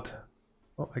mod.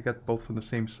 Oh, I got both on the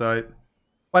same side.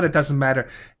 But it doesn't matter.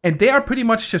 And they are pretty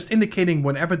much just indicating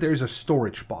whenever there's a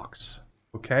storage box.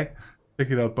 Okay? Check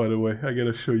it out, by the way. I got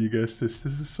to show you guys this.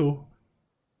 This is so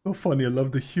funny. I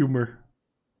love the humor.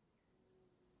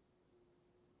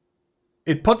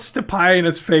 It puts the pie in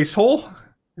its face hole.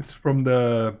 It's from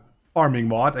the farming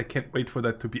mod. I can't wait for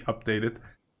that to be updated.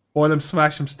 Boil them,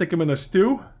 smash them, stick them in a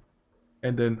stew.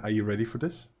 And then, are you ready for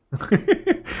this?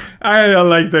 I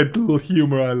like that little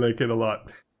humor. I like it a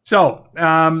lot. So,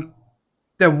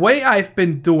 the way I've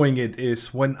been doing it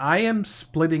is when I am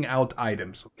splitting out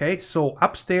items, okay? So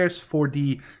upstairs for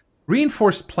the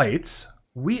reinforced plates,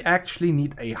 we actually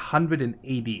need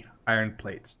 180 iron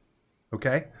plates,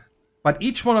 okay? But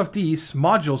each one of these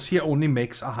modules here only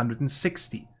makes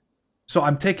 160. So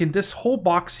I'm taking this whole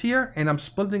box here and I'm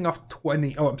splitting off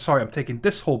 20. Oh, I'm sorry. I'm taking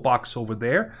this whole box over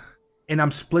there and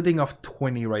I'm splitting off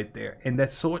 20 right there. And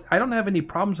that's so I don't have any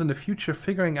problems in the future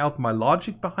figuring out my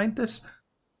logic behind this.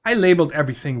 I labeled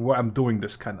everything where I'm doing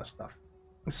this kind of stuff.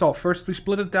 So first we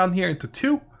split it down here into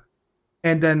 2.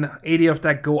 And then 80 of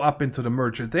that go up into the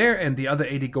merger there. And the other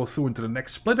 80 go through into the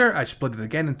next splitter. I split it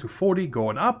again into 40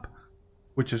 going up,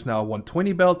 which is now a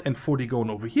 120 belt, and 40 going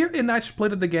over here, and I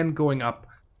split it again going up.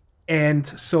 And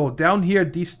so down here,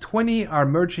 these 20 are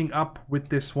merging up with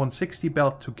this 160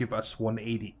 belt to give us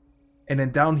 180. And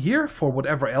then down here, for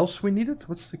whatever else we needed,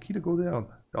 what's the key to go down?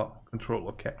 Oh, control,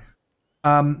 okay.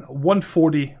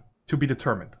 140 to be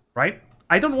determined, right?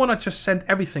 I don't want to just send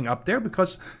everything up there,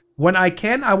 because when I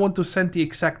can, I want to send the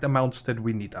exact amounts that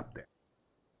we need up there.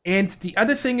 And the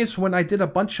other thing is, when I did a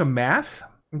bunch of math,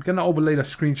 I'm going to overlay a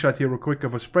screenshot here real quick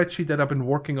of a spreadsheet that I've been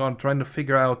working on, trying to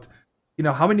figure out, you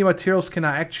know, how many materials can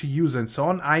I actually use and so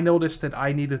on. I noticed that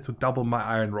I needed to double my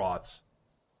iron rods.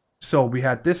 So we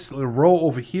had this little row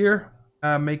over here,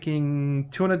 making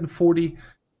 240,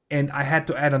 and I had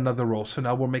to add another row. So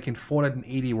now we're making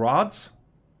 480 rods.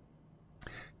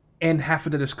 And half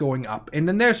of it is going up. And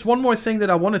then there's one more thing that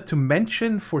I wanted to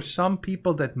mention for some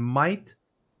people that might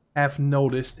have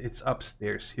noticed. It's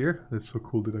upstairs here. That's so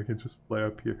cool that I can just fly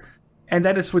up here. And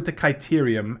that is with the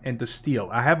Criterium and the steel.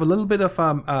 I have a little bit of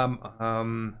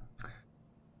a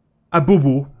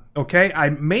boo-boo. Okay, I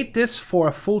made this for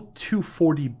a full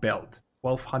 240 belt,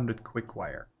 1200 quick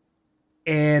wire.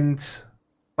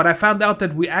 But I found out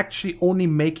that we're actually only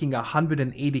making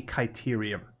 180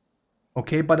 Criterium.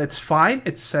 Okay, but it's fine.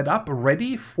 It's set up,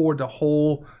 ready for the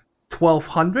whole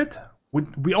 1200.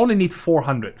 We only need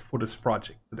 400 for this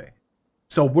project today.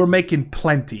 So we're making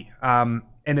plenty. And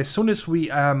as soon as we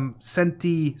send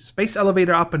the space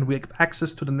elevator up and we have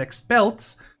access to the next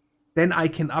belts, then I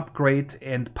can upgrade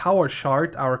and power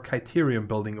shard our Criterium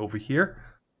building over here.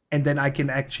 And then I can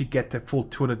actually get the full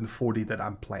 240 that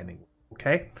I'm planning.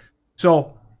 Okay?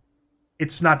 So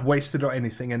it's not wasted or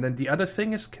anything. And then the other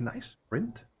thing is, can I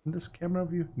sprint in this camera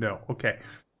view? No. Okay.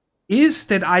 Is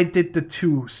that I did the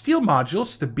 2 steel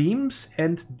modules, the beams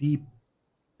and the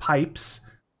pipes,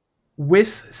 with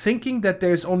thinking that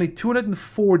there's only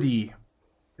 240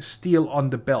 steel on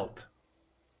the belt.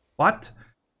 But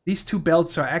these 2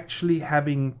 belts are actually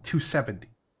having 270.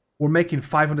 We're making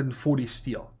 540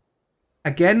 steel.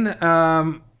 Again,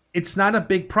 it's not a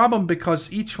big problem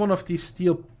because each one of these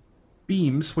steel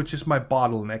beams, which is my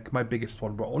bottleneck, my biggest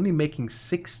one, we're only making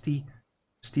 60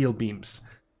 steel beams.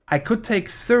 I could take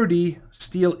 30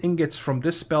 steel ingots from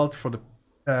this belt for the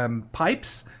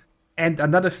pipes and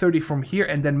another 30 from here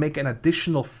and then make an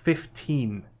additional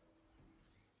 15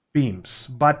 beams.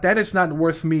 But that is not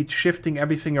worth me shifting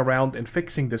everything around and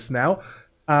fixing this now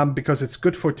because it's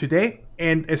good for today.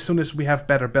 And as soon as we have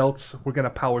better belts, we're going to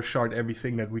power shard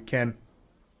everything that we can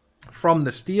from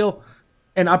the steel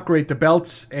and upgrade the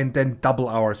belts and then double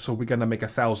ours. So we're going to make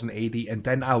 1080 and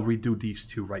then I'll redo these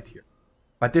 2 right here.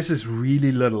 But this is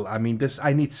really little. I mean,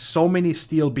 I need so many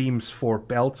steel beams for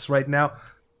belts right now,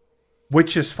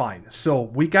 which is fine. So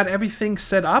we got everything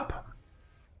set up.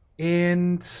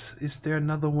 And is there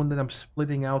another one that I'm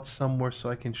splitting out somewhere so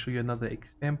I can show you another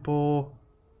example?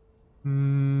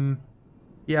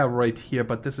 Yeah, right here.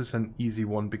 But this is an easy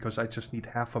one because I just need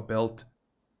half a belt.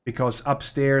 Because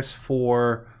upstairs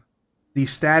for the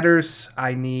statters,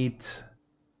 I need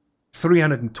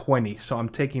 320. So I'm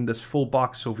taking this full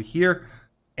box over here.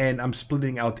 And I'm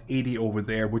splitting out 80 over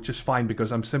there, which is fine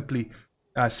because I'm simply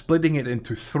splitting it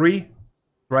into 3,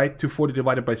 right? 240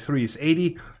 divided by 3 is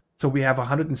 80. So we have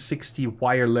 160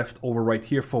 wire left over right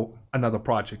here for another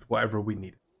project, whatever we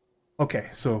need. Okay,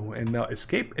 so, and now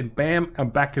escape, and bam, I'm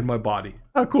back in my body.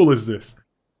 How cool is this?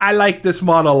 I like this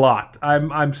mod a lot.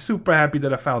 I'm super happy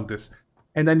that I found this.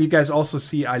 And then you guys also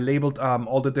see I labeled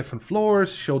all the different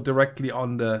floors, show directly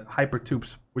on the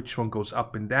hypertubes which one goes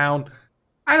up and down.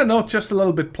 I don't know, just a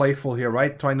little bit playful here,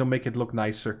 right? Trying to make it look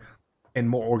nicer and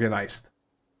more organized.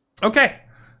 Okay,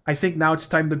 I think now it's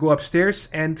time to go upstairs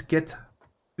and get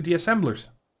to the assemblers.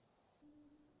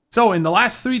 So in the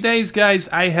last 3 days, guys,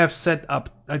 I have set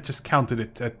up, I just counted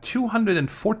it,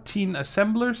 214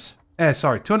 assemblers.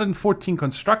 214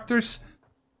 constructors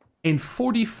and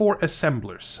 44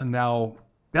 assemblers. And now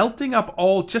belting up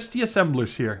just the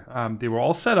assemblers here. They were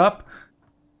all set up.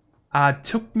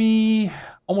 Took me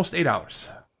almost 8 hours.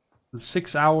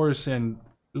 6 hours and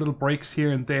little breaks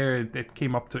here and there. It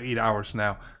came up to 8 hours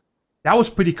now. That was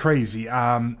pretty crazy.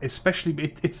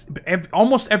 Especially, it's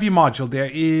almost every module.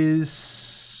 There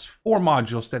is 4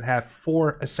 modules that have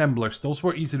 4 assemblers. Those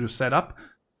were easy to set up.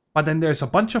 But then there's a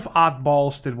bunch of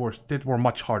oddballs that were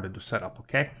much harder to set up,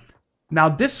 okay? Now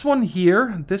this one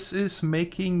here, this is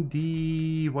making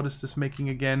the... What is this making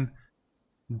again?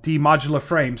 The modular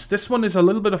frames. This one is a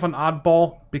little bit of an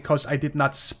oddball because I did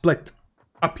not split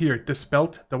up here. This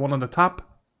belt, the one on the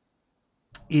top,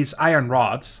 is iron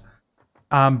rods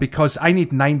because I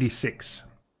need 96.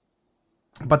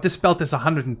 But this belt is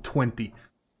 120.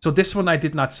 So this one I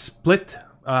did not split,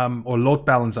 or load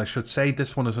balance I should say.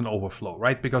 This one is an overflow,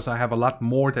 right? Because I have a lot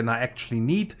more than I actually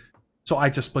need. So I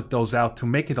just split those out to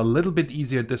make it a little bit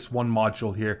easier, this one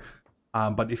module here.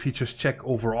 But if you just check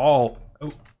overall...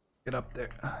 Oh, get up there.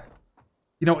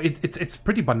 You know, it's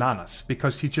pretty bananas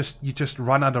because you just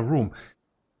run out of room.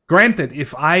 Granted,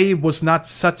 if I was not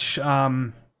such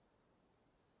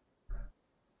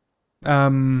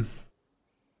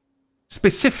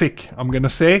specific, I'm gonna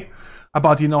say,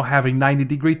 about, you know, having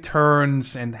 90-degree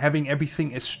turns and having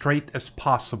everything as straight as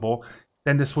possible,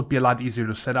 then this would be a lot easier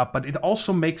to set up. But it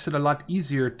also makes it a lot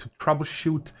easier to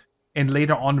troubleshoot and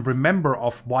later on remember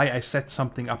of why I set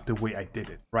something up the way I did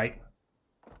it, right?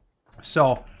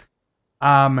 So,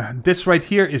 this right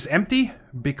here is empty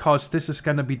because this is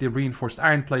going to be the reinforced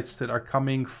iron plates that are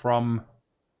coming from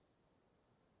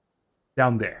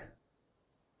down there,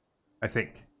 I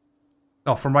think.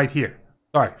 No, from right here.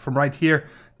 Sorry, from right here.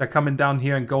 They're coming down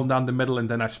here and going down the middle, and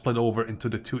then I split over into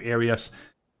the 2 areas.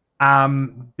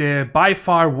 The by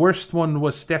far worst one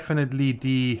was definitely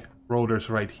the rotors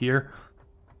right here.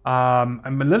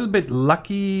 I'm a little bit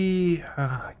lucky.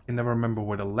 I can never remember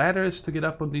where the ladder is to get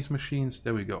up on these machines.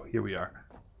 There we go. Here we are.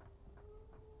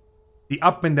 The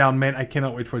up and down, man. I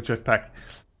cannot wait for a jetpack.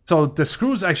 So the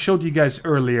screws I showed you guys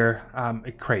earlier,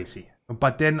 crazy.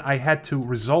 But then I had to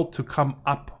resort to come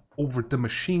up over the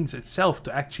machines itself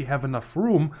to actually have enough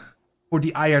room for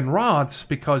the iron rods,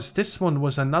 because this one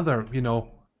was another, you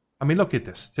know, I mean, look at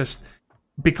this. Just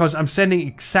because I'm sending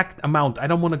exact amount. I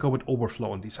don't want to go with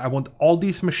overflow on these. I want all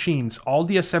these machines, all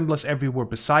the assemblers everywhere,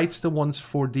 besides the ones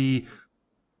for the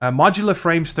modular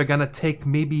frames. They're going to take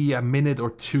maybe a minute or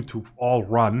two to all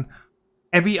run.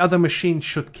 Every other machine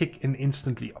should kick in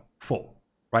instantly full,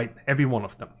 right? Every one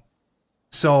of them.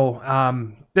 So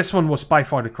this one was by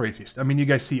far the craziest. I mean, you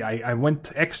guys see, I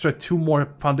went extra 2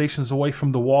 more foundations away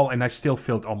from the wall, and I still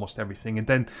filled almost everything. And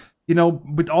then, you know,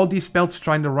 with all these belts,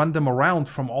 trying to run them around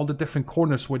from all the different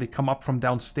corners where they come up from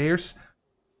downstairs,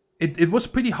 it was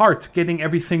pretty hard getting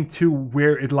everything to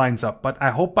where it lines up. But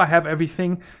I hope I have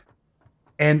everything.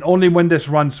 And only when this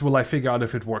runs will I figure out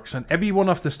if it works. And every one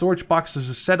of the storage boxes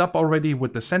is set up already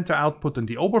with the center output and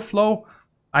the overflow.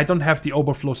 I don't have the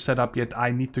overflow set up yet.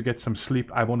 I need to get some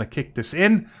sleep. I want to kick this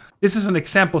in. This is an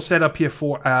example setup here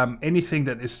for anything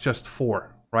that is just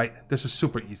 4, right? This is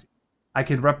super easy. I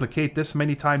can replicate this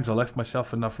many times. I left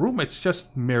myself enough room. It's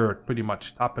just mirrored pretty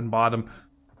much, top and bottom.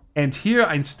 And here,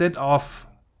 instead of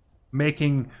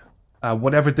making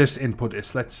whatever this input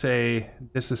is, let's say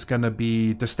this is going to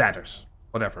be the status,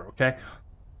 whatever, okay?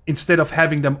 Instead of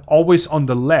having them always on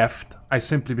the left, I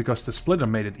simply, because the splitter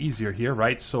made it easier here,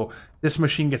 right? So this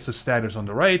machine gets the status on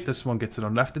the right, this one gets it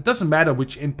on the left. It doesn't matter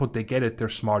which input they get it, they're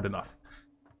smart enough.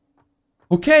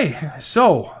 Okay,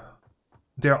 so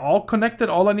they're all connected.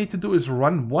 All I need to do is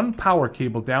run one power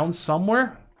cable down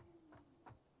somewhere.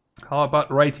 How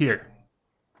about right here?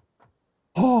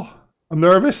 Oh, I'm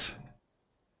nervous.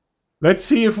 Let's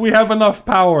see if we have enough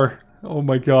power. Oh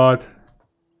my god.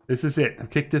 This is it.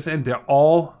 I've kicked this in. They're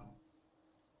all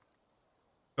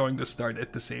going to start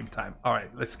at the same time. All right,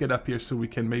 let's get up here so we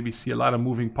can maybe see a lot of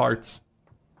moving parts.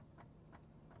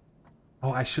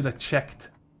 Oh, I should have checked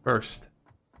first.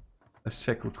 Let's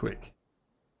check real quick.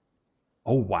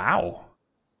 Oh, wow.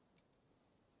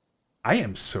 I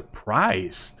am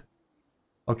surprised.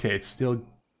 Okay, it's still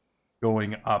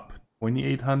going up.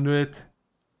 2,800.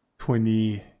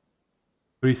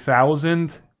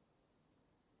 23,000.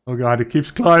 Oh god, it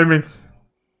keeps climbing.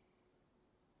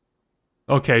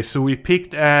 Okay, so we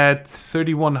peaked at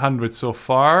 3,100 so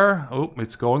far. Oh,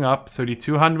 it's going up.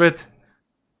 3,200.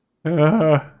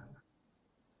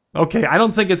 Okay, I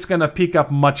don't think it's gonna peak up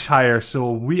much higher,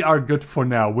 so we are good for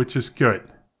now, which is good.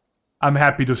 I'm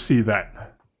happy to see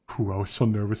that. Ooh, I was so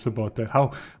nervous about that.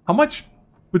 How much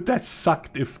would that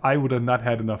sucked if I would have not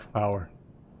had enough power?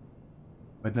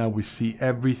 But now we see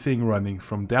everything running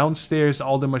from downstairs.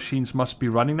 All the machines must be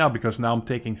running now, because now I'm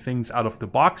taking things out of the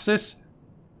boxes.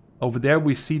 Over there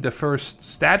we see the first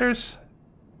status.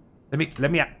 Let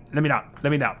me out.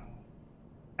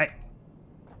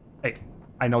 Hey,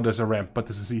 I know there's a ramp, but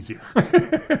this is easier.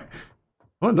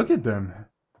 Oh, look at them.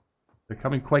 They're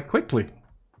coming quite quickly.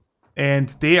 And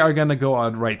they are gonna go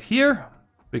out right here,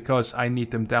 because I need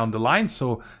them down the line.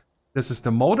 So this is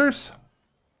the motors.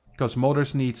 Because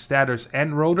motors need stators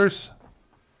and rotors.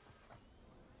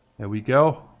 There we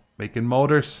go. Making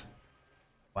motors.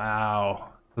 Wow.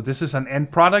 So this is an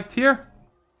end product here.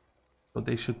 So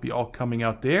they should be all coming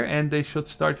out there. And they should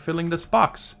start filling this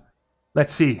box.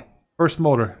 Let's see. First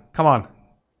motor. Come on.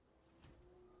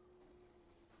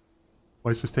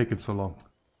 Why is this taking so long?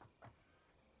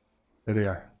 There they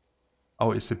are.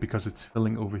 Oh, is it because it's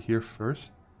filling over here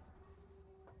first?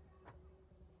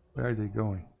 Where are they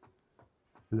going?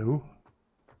 Hello?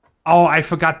 Oh, I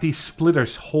forgot these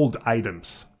splitters hold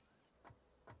items.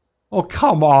 Oh,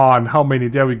 come on. How many?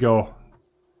 There we go.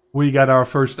 We got our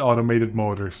first automated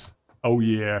motors. Oh,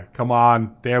 yeah. Come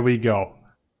on. There we go.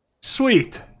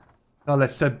 Sweet. Now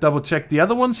let's double check the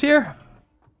other ones here.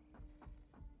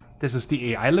 This is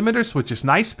the AI limiters, which is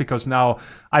nice because now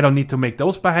I don't need to make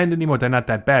those by hand anymore. They're not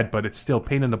that bad, but it's still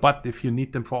pain in the butt if you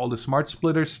need them for all the smart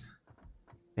splitters.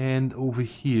 And over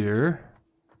here...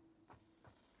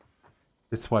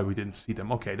 That's why we didn't see them.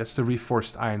 Okay, that's the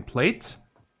reinforced iron plate.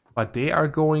 But they are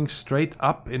going straight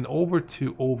up and over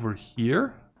to over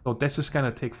here. So this is going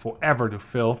to take forever to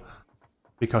fill.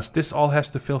 Because this all has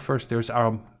to fill first. There's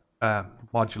our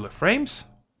modular frames.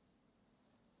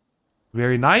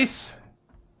 Very nice.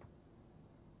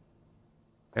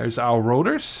 There's our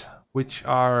rotors, which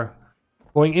are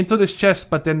going into this chest,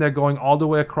 but then they're going all the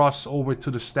way across over to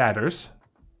the stators.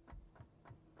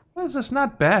 This is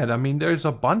not bad. I mean, there's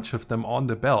a bunch of them on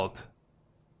the belt.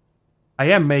 I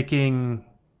am making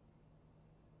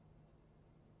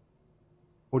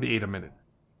 48 a minute.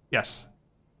 Yes.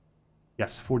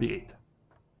 Yes, 48.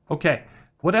 Okay.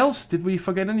 What else? Did we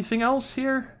forget anything else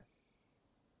here?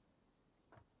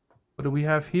 What do we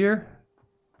have here?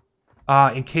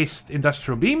 Encased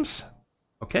industrial beams.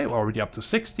 Okay, we're already up to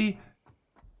 60.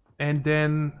 And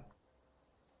then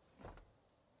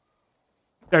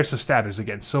there's the status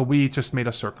again. So we just made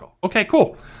a circle. Okay,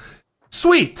 cool.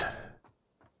 Sweet.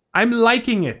 I'm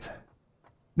liking it.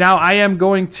 Now I am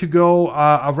going to go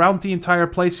around the entire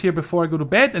place here before I go to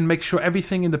bed and make sure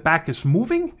everything in the back is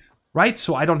moving, right?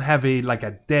 So I don't have a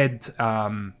dead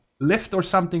lift or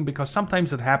something, because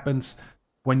sometimes it happens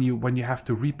when you have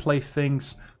to replay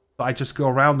things. So I just go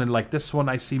around and like this one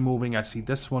I see moving, I see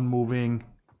this one moving,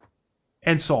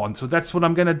 and so on. So that's what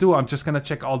I'm gonna do. I'm just gonna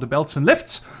check all the belts and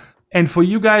lifts. And for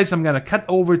you guys, I'm gonna cut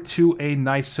over to a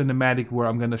nice cinematic where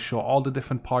I'm gonna show all the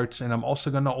different parts, and I'm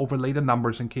also gonna overlay the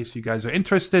numbers in case you guys are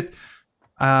interested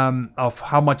of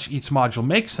how much each module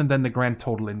makes, and then the grand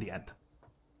total in the end.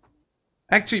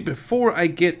 Actually, before I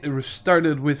get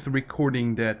started with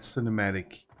recording that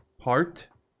cinematic part,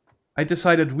 I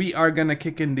decided we are gonna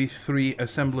kick in these 3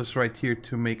 assemblers right here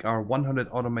to make our 100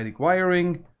 automatic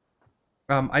wiring.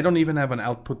 I don't even have an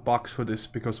output box for this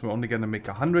because we're only gonna make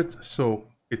 100, so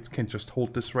it can just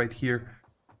hold this right here.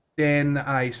 Then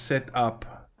I set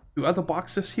up 2 other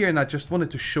boxes here, and I just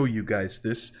wanted to show you guys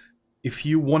this. If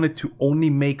you wanted to only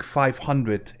make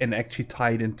 500 and actually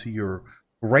tie it into your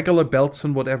regular belts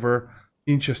and whatever,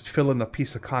 you can just fill in a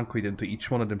piece of concrete into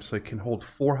each one of them, so it can hold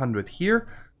 400 here,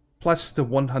 plus the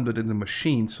 100 in the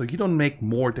machine, so you don't make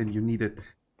more than you needed.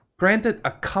 Granted,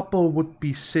 a couple would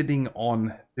be sitting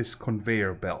on this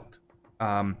conveyor belt.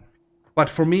 But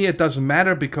for me, it doesn't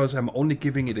matter because I'm only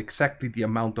giving it exactly the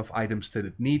amount of items that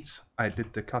it needs. I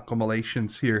did the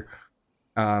calculations here.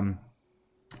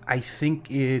 I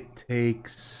think it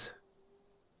takes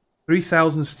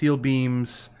 3,000 steel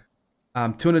beams,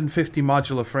 250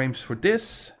 modular frames for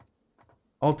this.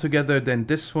 Altogether, then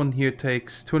this one here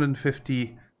takes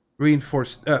 250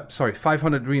 reinforced,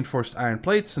 500 reinforced iron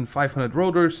plates and 500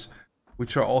 rotors,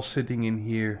 which are all sitting in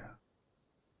here.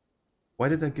 Why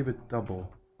did I give it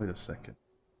double? Wait a second.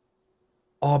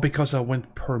 Oh, because I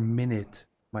went per minute,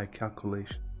 my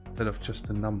calculation, instead of just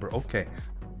a number. Okay,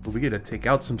 but we gotta take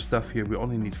out some stuff here. We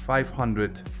only need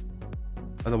 500.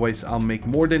 Otherwise, I'll make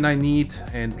more than I need.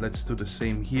 And let's do the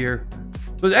same here.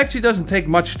 So it actually doesn't take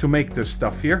much to make this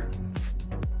stuff here.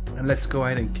 And let's go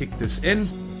ahead and kick this in.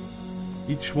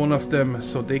 Each one of them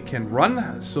so they can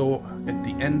run. So at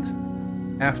the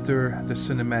end, after the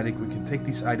cinematic, we can take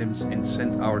these items and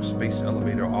send our space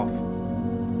elevator off.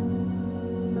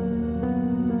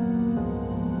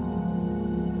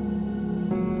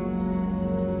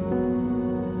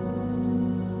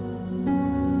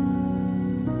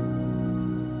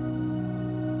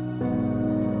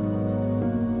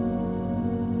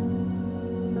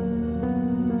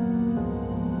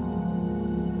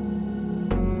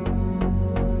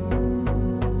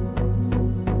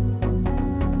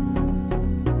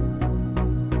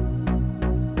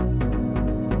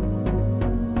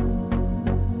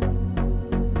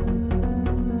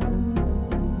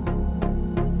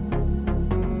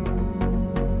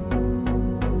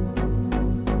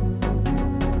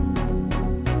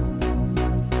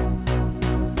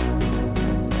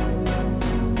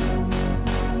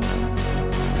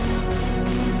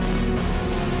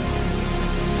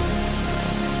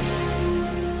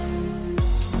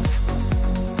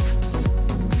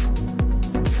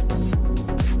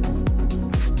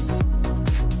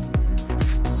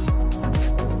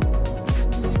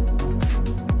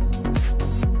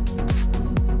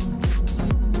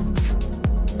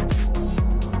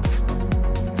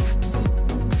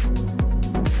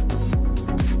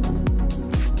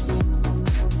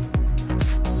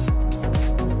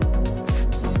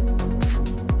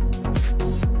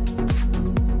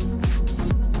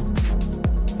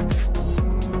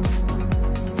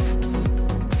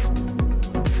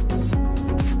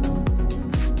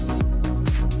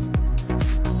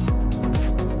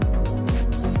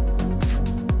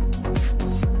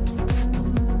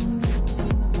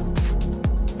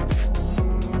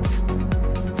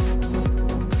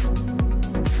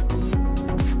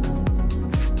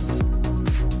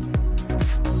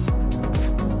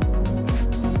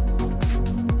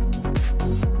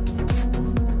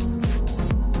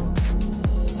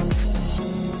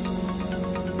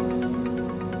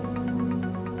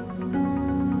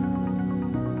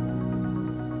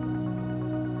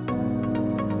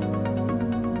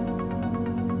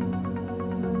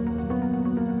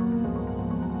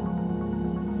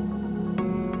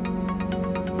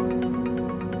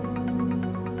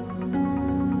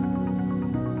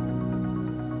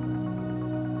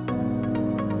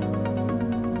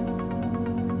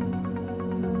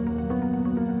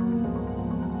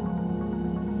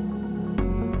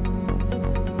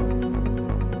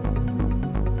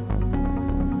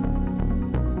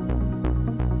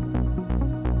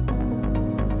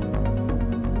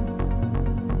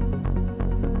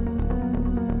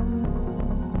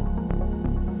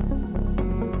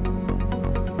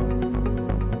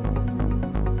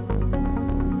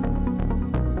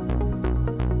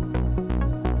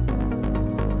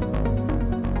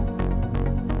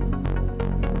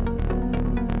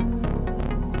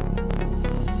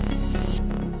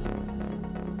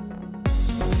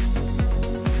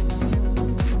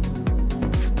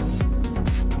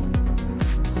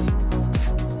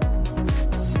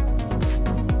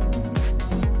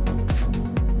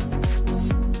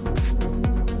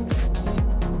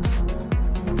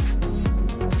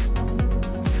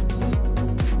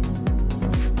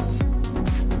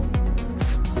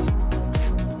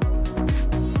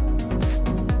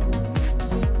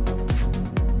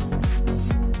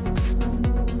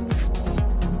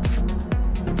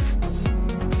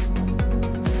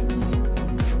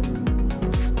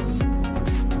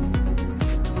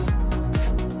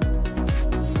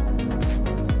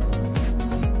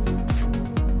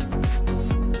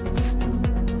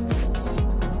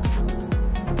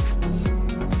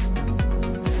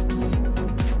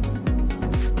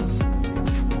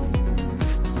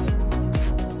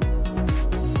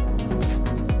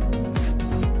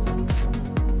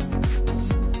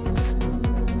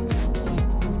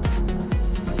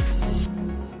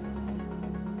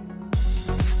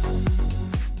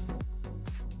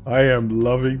 I am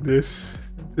loving this.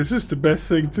 This is the best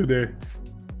thing today.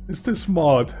 It's this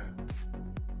mod.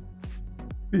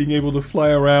 Being able to fly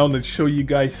around and show you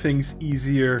guys things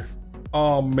easier.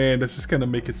 Oh man, this is gonna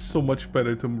make it so much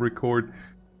better to record.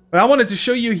 But I wanted to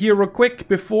show you here real quick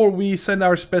before we send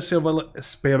our space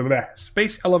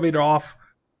elevator off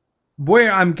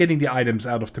where I'm getting the items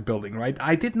out of the building, right?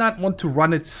 I did not want to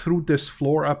run it through this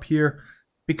floor up here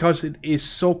because it is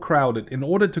so crowded. In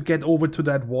order to get over to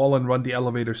that wall and run the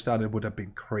elevators down, it would have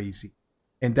been crazy.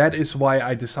 And that is why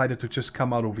I decided to just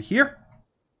come out over here.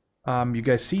 You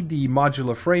guys see the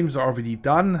modular frames are already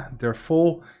done. They're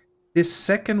full. This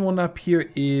second one up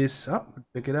here is... Oh,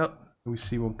 check it out. We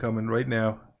see one coming right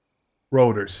now.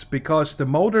 Rotors. Because the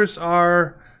motors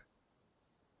are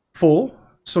full.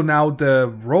 So now the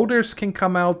rotors can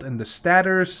come out and the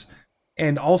stators.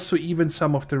 And also even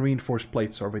some of the reinforced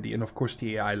plates already. And of course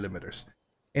the AI limiters.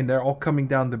 And they're all coming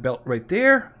down the belt right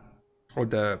there. Or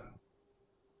the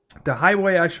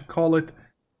highway, I should call it.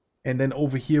 And then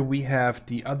over here we have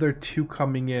the other two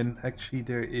coming in. Actually,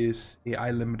 there is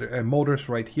AI limiter motors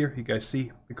right here. You guys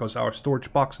see, because our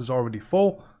storage box is already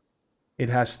full. It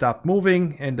has stopped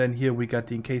moving. And then here we got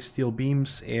the encased steel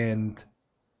beams. And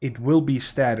it will be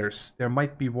stators. There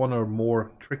might be one or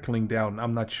more trickling down.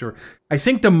 I'm not sure. I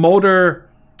think the motor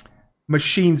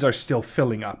machines are still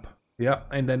filling up. Yeah,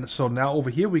 and then so now over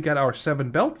here we got our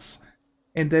 7 belts.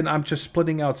 And then I'm just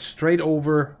splitting out straight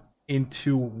over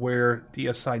into where the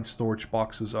assigned storage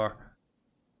boxes are.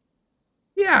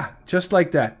 Yeah, just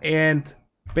like that. And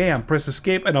bam, press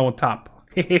escape and I'm on top.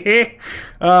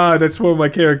 That's where my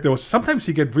character was. Sometimes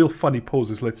you get real funny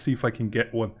poses. Let's see if I can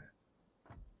get one.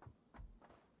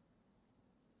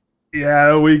 Yeah,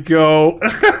 there we go.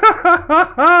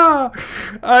 I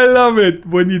love it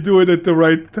when you do it at the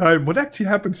right time. What actually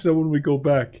happens though when we go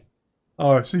back?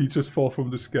 Oh, so you just fall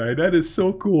from the sky. That is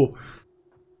so cool.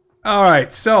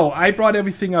 Alright, so I brought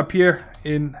everything up here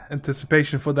in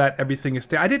anticipation for that. Everything is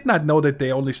there. I did not know that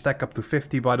they only stack up to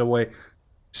 50, by the way.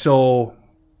 So,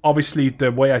 obviously,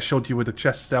 the way I showed you with the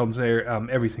chests down there,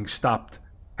 everything stopped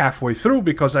halfway through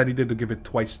because I needed to give it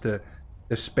twice the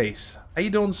space. How you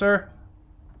doing, sir?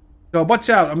 So, watch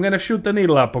out. I'm going to shoot the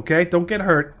needle up, okay? Don't get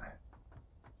hurt.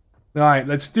 Alright,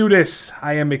 let's do this.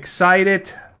 I am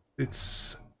excited.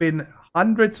 It's been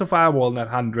hundreds of hours. Well, not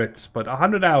hundreds, but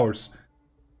 100 hours.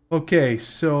 Okay,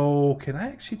 so can I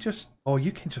actually just... Oh,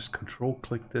 you can just control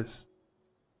click this.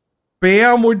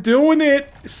 Bam, we're doing it!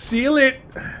 Seal it!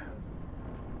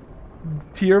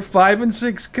 Tier 5 and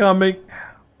 6 coming.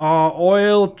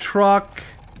 Oil, truck,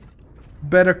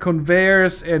 better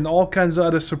conveyors, and all kinds of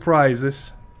other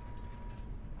surprises.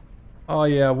 Oh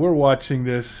yeah, we're watching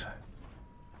this.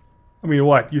 I mean,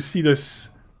 what? You see this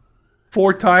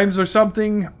 4 times or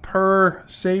something per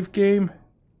save game?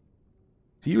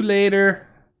 See you later.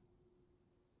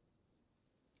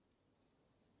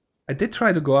 I did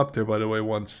try to go up there, by the way,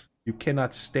 once. You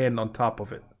cannot stand on top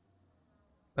of it.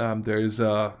 There's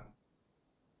a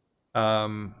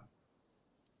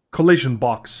collision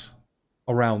box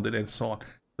around it and so on.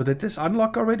 So did this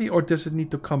unlock already, or does it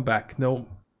need to come back? No.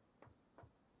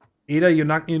 Ada, you're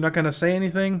not gonna say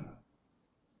anything?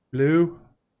 Blue?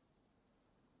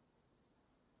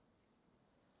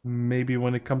 Maybe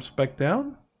when it comes back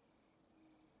down?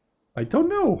 I don't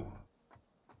know.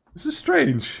 This is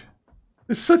strange.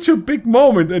 It's such a big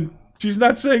moment and she's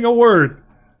not saying a word.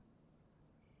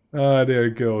 Ah, there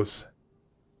it goes.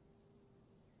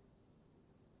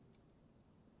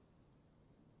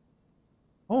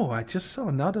 Oh, I just saw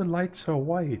now the lights are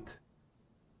white.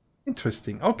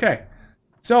 Interesting. Okay.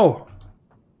 So,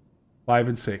 5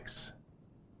 and 6.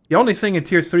 The only thing in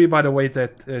tier 3, by the way,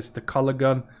 that is the color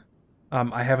gun.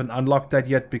 I haven't unlocked that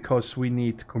yet because we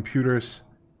need computers.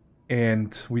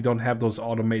 And we don't have those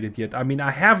automated yet. I mean,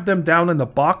 I have them down in the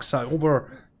box.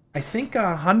 Over, I think,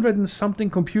 100 and something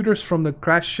computers from the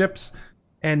crash ships.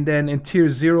 And then in tier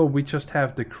 0, we just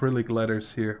have the Cyrillic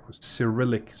letters here.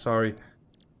 Cyrillic, sorry.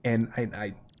 And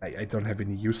I don't have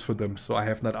any use for them. So I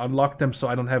have not unlocked them. So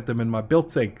I don't have them in my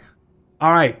build thing.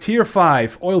 Alright, tier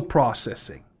 5, oil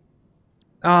processing.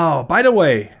 Oh, by the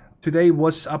way, today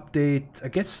was update, I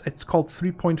guess it's called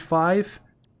 3.5.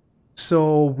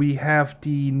 So we have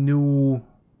the new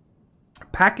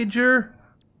packager.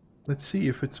 Let's see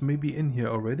if it's maybe in here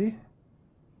already.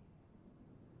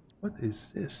 What is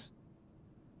this?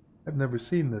 I've never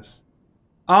seen this.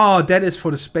 Oh, that is for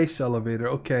the space elevator.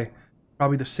 Okay.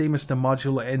 Probably the same as the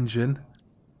modular engine.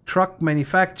 Truck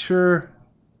manufacturer.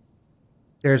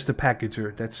 There's the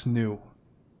packager. That's new.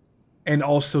 And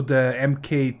also the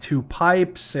MK2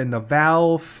 pipes and the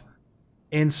valve.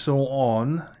 And so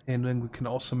on. And then we can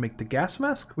also make the gas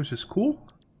mask, which is cool.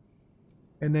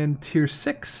 And then tier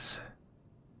 6.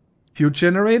 Fuel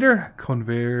generator.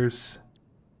 Conveyors.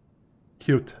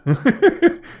 Cute.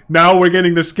 Now we're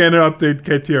getting the scanner update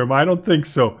KTM. I don't think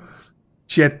so.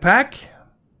 Jetpack.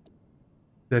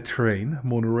 The train.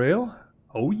 Monorail.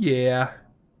 Oh yeah.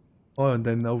 Oh, and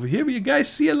then over here you guys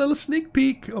see a little sneak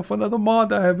peek of another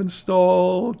mod I have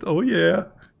installed. Oh yeah.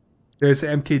 There's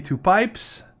MK2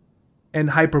 pipes.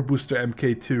 And Hyper Booster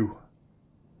MK2.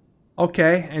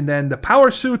 Okay, and then the power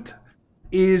suit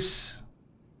is...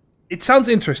 It sounds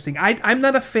interesting. I'm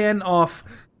not a fan of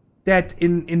that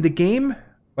in the game.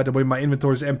 By the way, my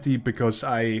inventory is empty because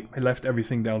I left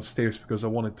everything downstairs because I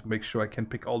wanted to make sure I can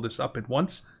pick all this up at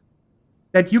once.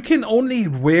 That you can only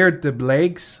wear the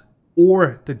legs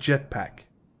or the jetpack.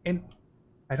 And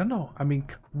I don't know. I mean,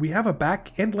 we have a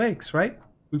back and legs, right?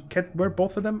 We can't wear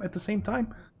both of them at the same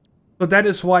time. So that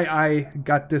is why I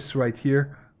got this right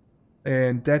here.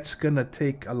 And that's gonna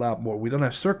take a lot more. We don't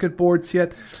have circuit boards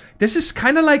yet. This is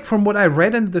kind of like, from what I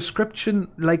read in the description,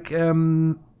 like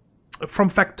from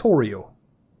Factorio.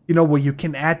 You know, where you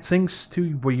can add things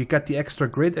to, where you got the extra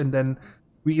grid, and then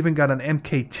we even got an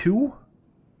MK2.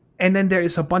 And then there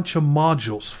is a bunch of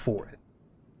modules for it.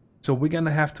 So we're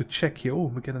gonna have to check here. Oh,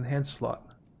 we get an hand slot.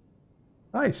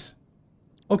 Nice.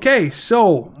 Okay,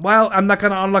 so, while I'm not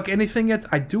gonna unlock anything yet,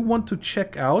 I do want to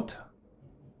check out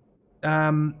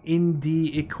in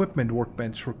the equipment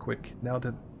workbench real quick. Now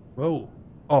that... Whoa.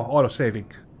 Oh,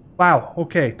 auto-saving. Wow,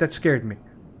 okay, that scared me.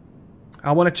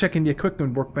 I want to check in the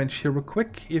equipment workbench here real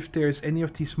quick if there's any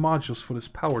of these modules for this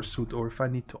power suit, or if I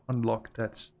need to unlock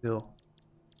that still.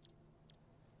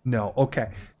 No, okay.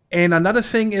 And another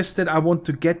thing is that I want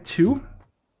to get to...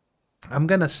 I'm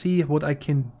gonna see what I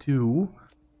can do.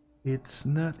 It's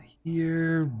not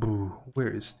here. Boo.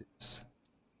 Where is this?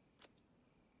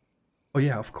 Oh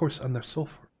yeah, of course, under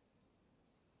sulfur.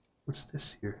 What's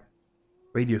this here?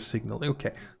 Radio signal.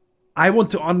 Okay. I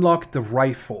want to unlock the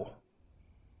rifle.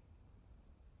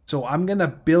 So I'm gonna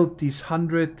build these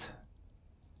 100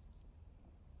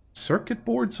 circuit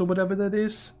boards or whatever that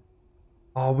is.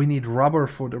 Oh, we need rubber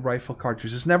for the rifle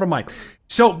cartridges. Never mind.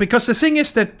 So, because the thing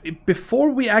is that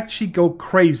before we actually go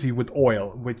crazy with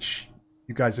oil, which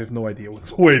you guys have no idea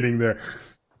what's waiting there.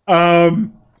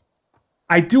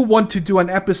 I do want to do an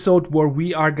episode where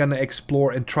we are gonna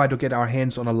explore and try to get our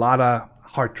hands on a lot of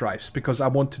hard drives, because I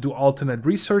want to do alternate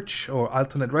research or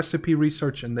alternate recipe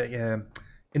research in the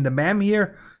MAM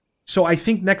here. So I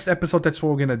think next episode that's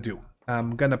what we're gonna do.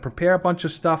 I'm gonna prepare a bunch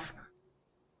of stuff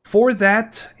for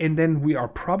that, and then we are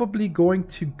probably going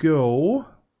to go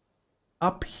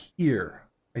up here.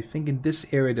 I think in this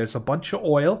area there's a bunch of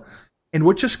oil, and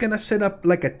we're just gonna set up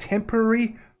like a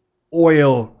temporary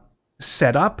oil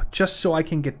setup just so I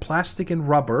can get plastic and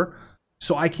rubber,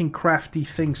 so I can craft the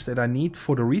things that I need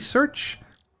for the research,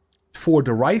 for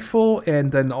the rifle,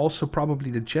 and then also probably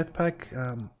the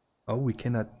jetpack. Oh, we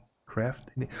cannot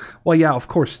craft any. Well, yeah, of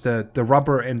course, the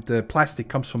rubber and the plastic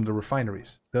comes from the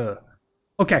refineries. Duh.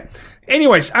 Okay,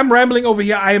 anyways, I'm rambling over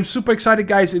here. I am super excited,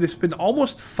 guys. It has been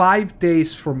almost 5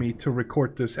 days for me to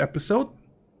record this episode.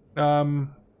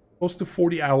 Close to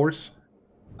 40 hours.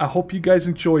 I hope you guys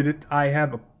enjoyed it. I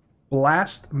have a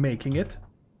blast making it.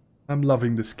 I'm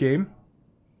loving this game.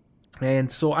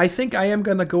 And so I think I am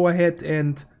gonna go ahead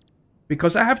and...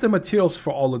 Because I have the materials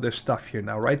for all of this stuff here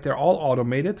now, right? They're all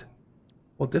automated.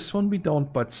 Well, this one we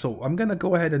don't, but so I'm gonna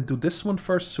go ahead and do this one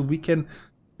first so we can...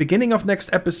 Beginning of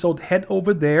next episode, head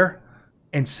over there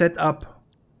and set up,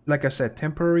 like I said,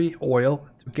 temporary oil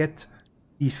to get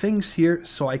the things here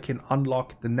so I can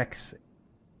unlock the next thing.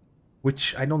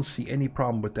 Which I don't see any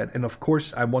problem with that. And of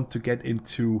course, I want to get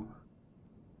into,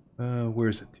 where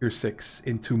is it? Tier 6,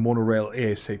 into monorail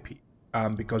ASAP.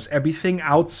 Because everything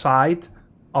outside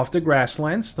of the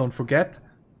grasslands, don't forget,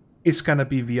 is going to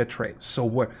be via trains.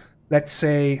 So let's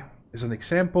say, as an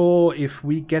example, if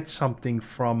we get something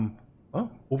from... Oh,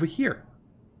 over here,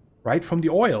 right? From the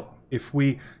oil. If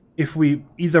we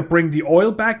either bring the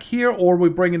oil back here or we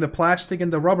bring in the plastic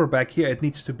and the rubber back here, it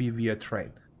needs to be via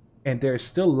train. And there's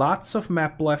still lots of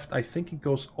map left. I think it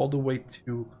goes all the way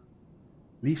to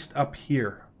at least up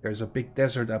here. There's a big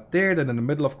desert up there. Then in the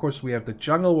middle, of course, we have the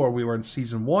jungle where we were in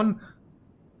season 1.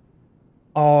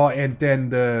 Oh, and then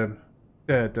the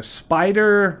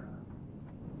spider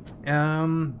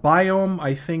biome,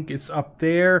 I think it's up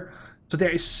there. So there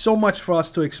is so much for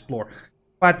us to explore.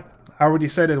 But I already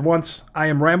said it once, I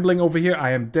am rambling over here.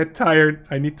 I am dead tired.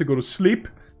 I need to go to sleep.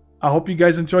 I hope you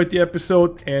guys enjoyed the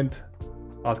episode, and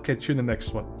I'll catch you in the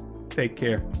next one. Take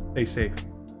care, stay safe,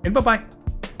 and bye-bye.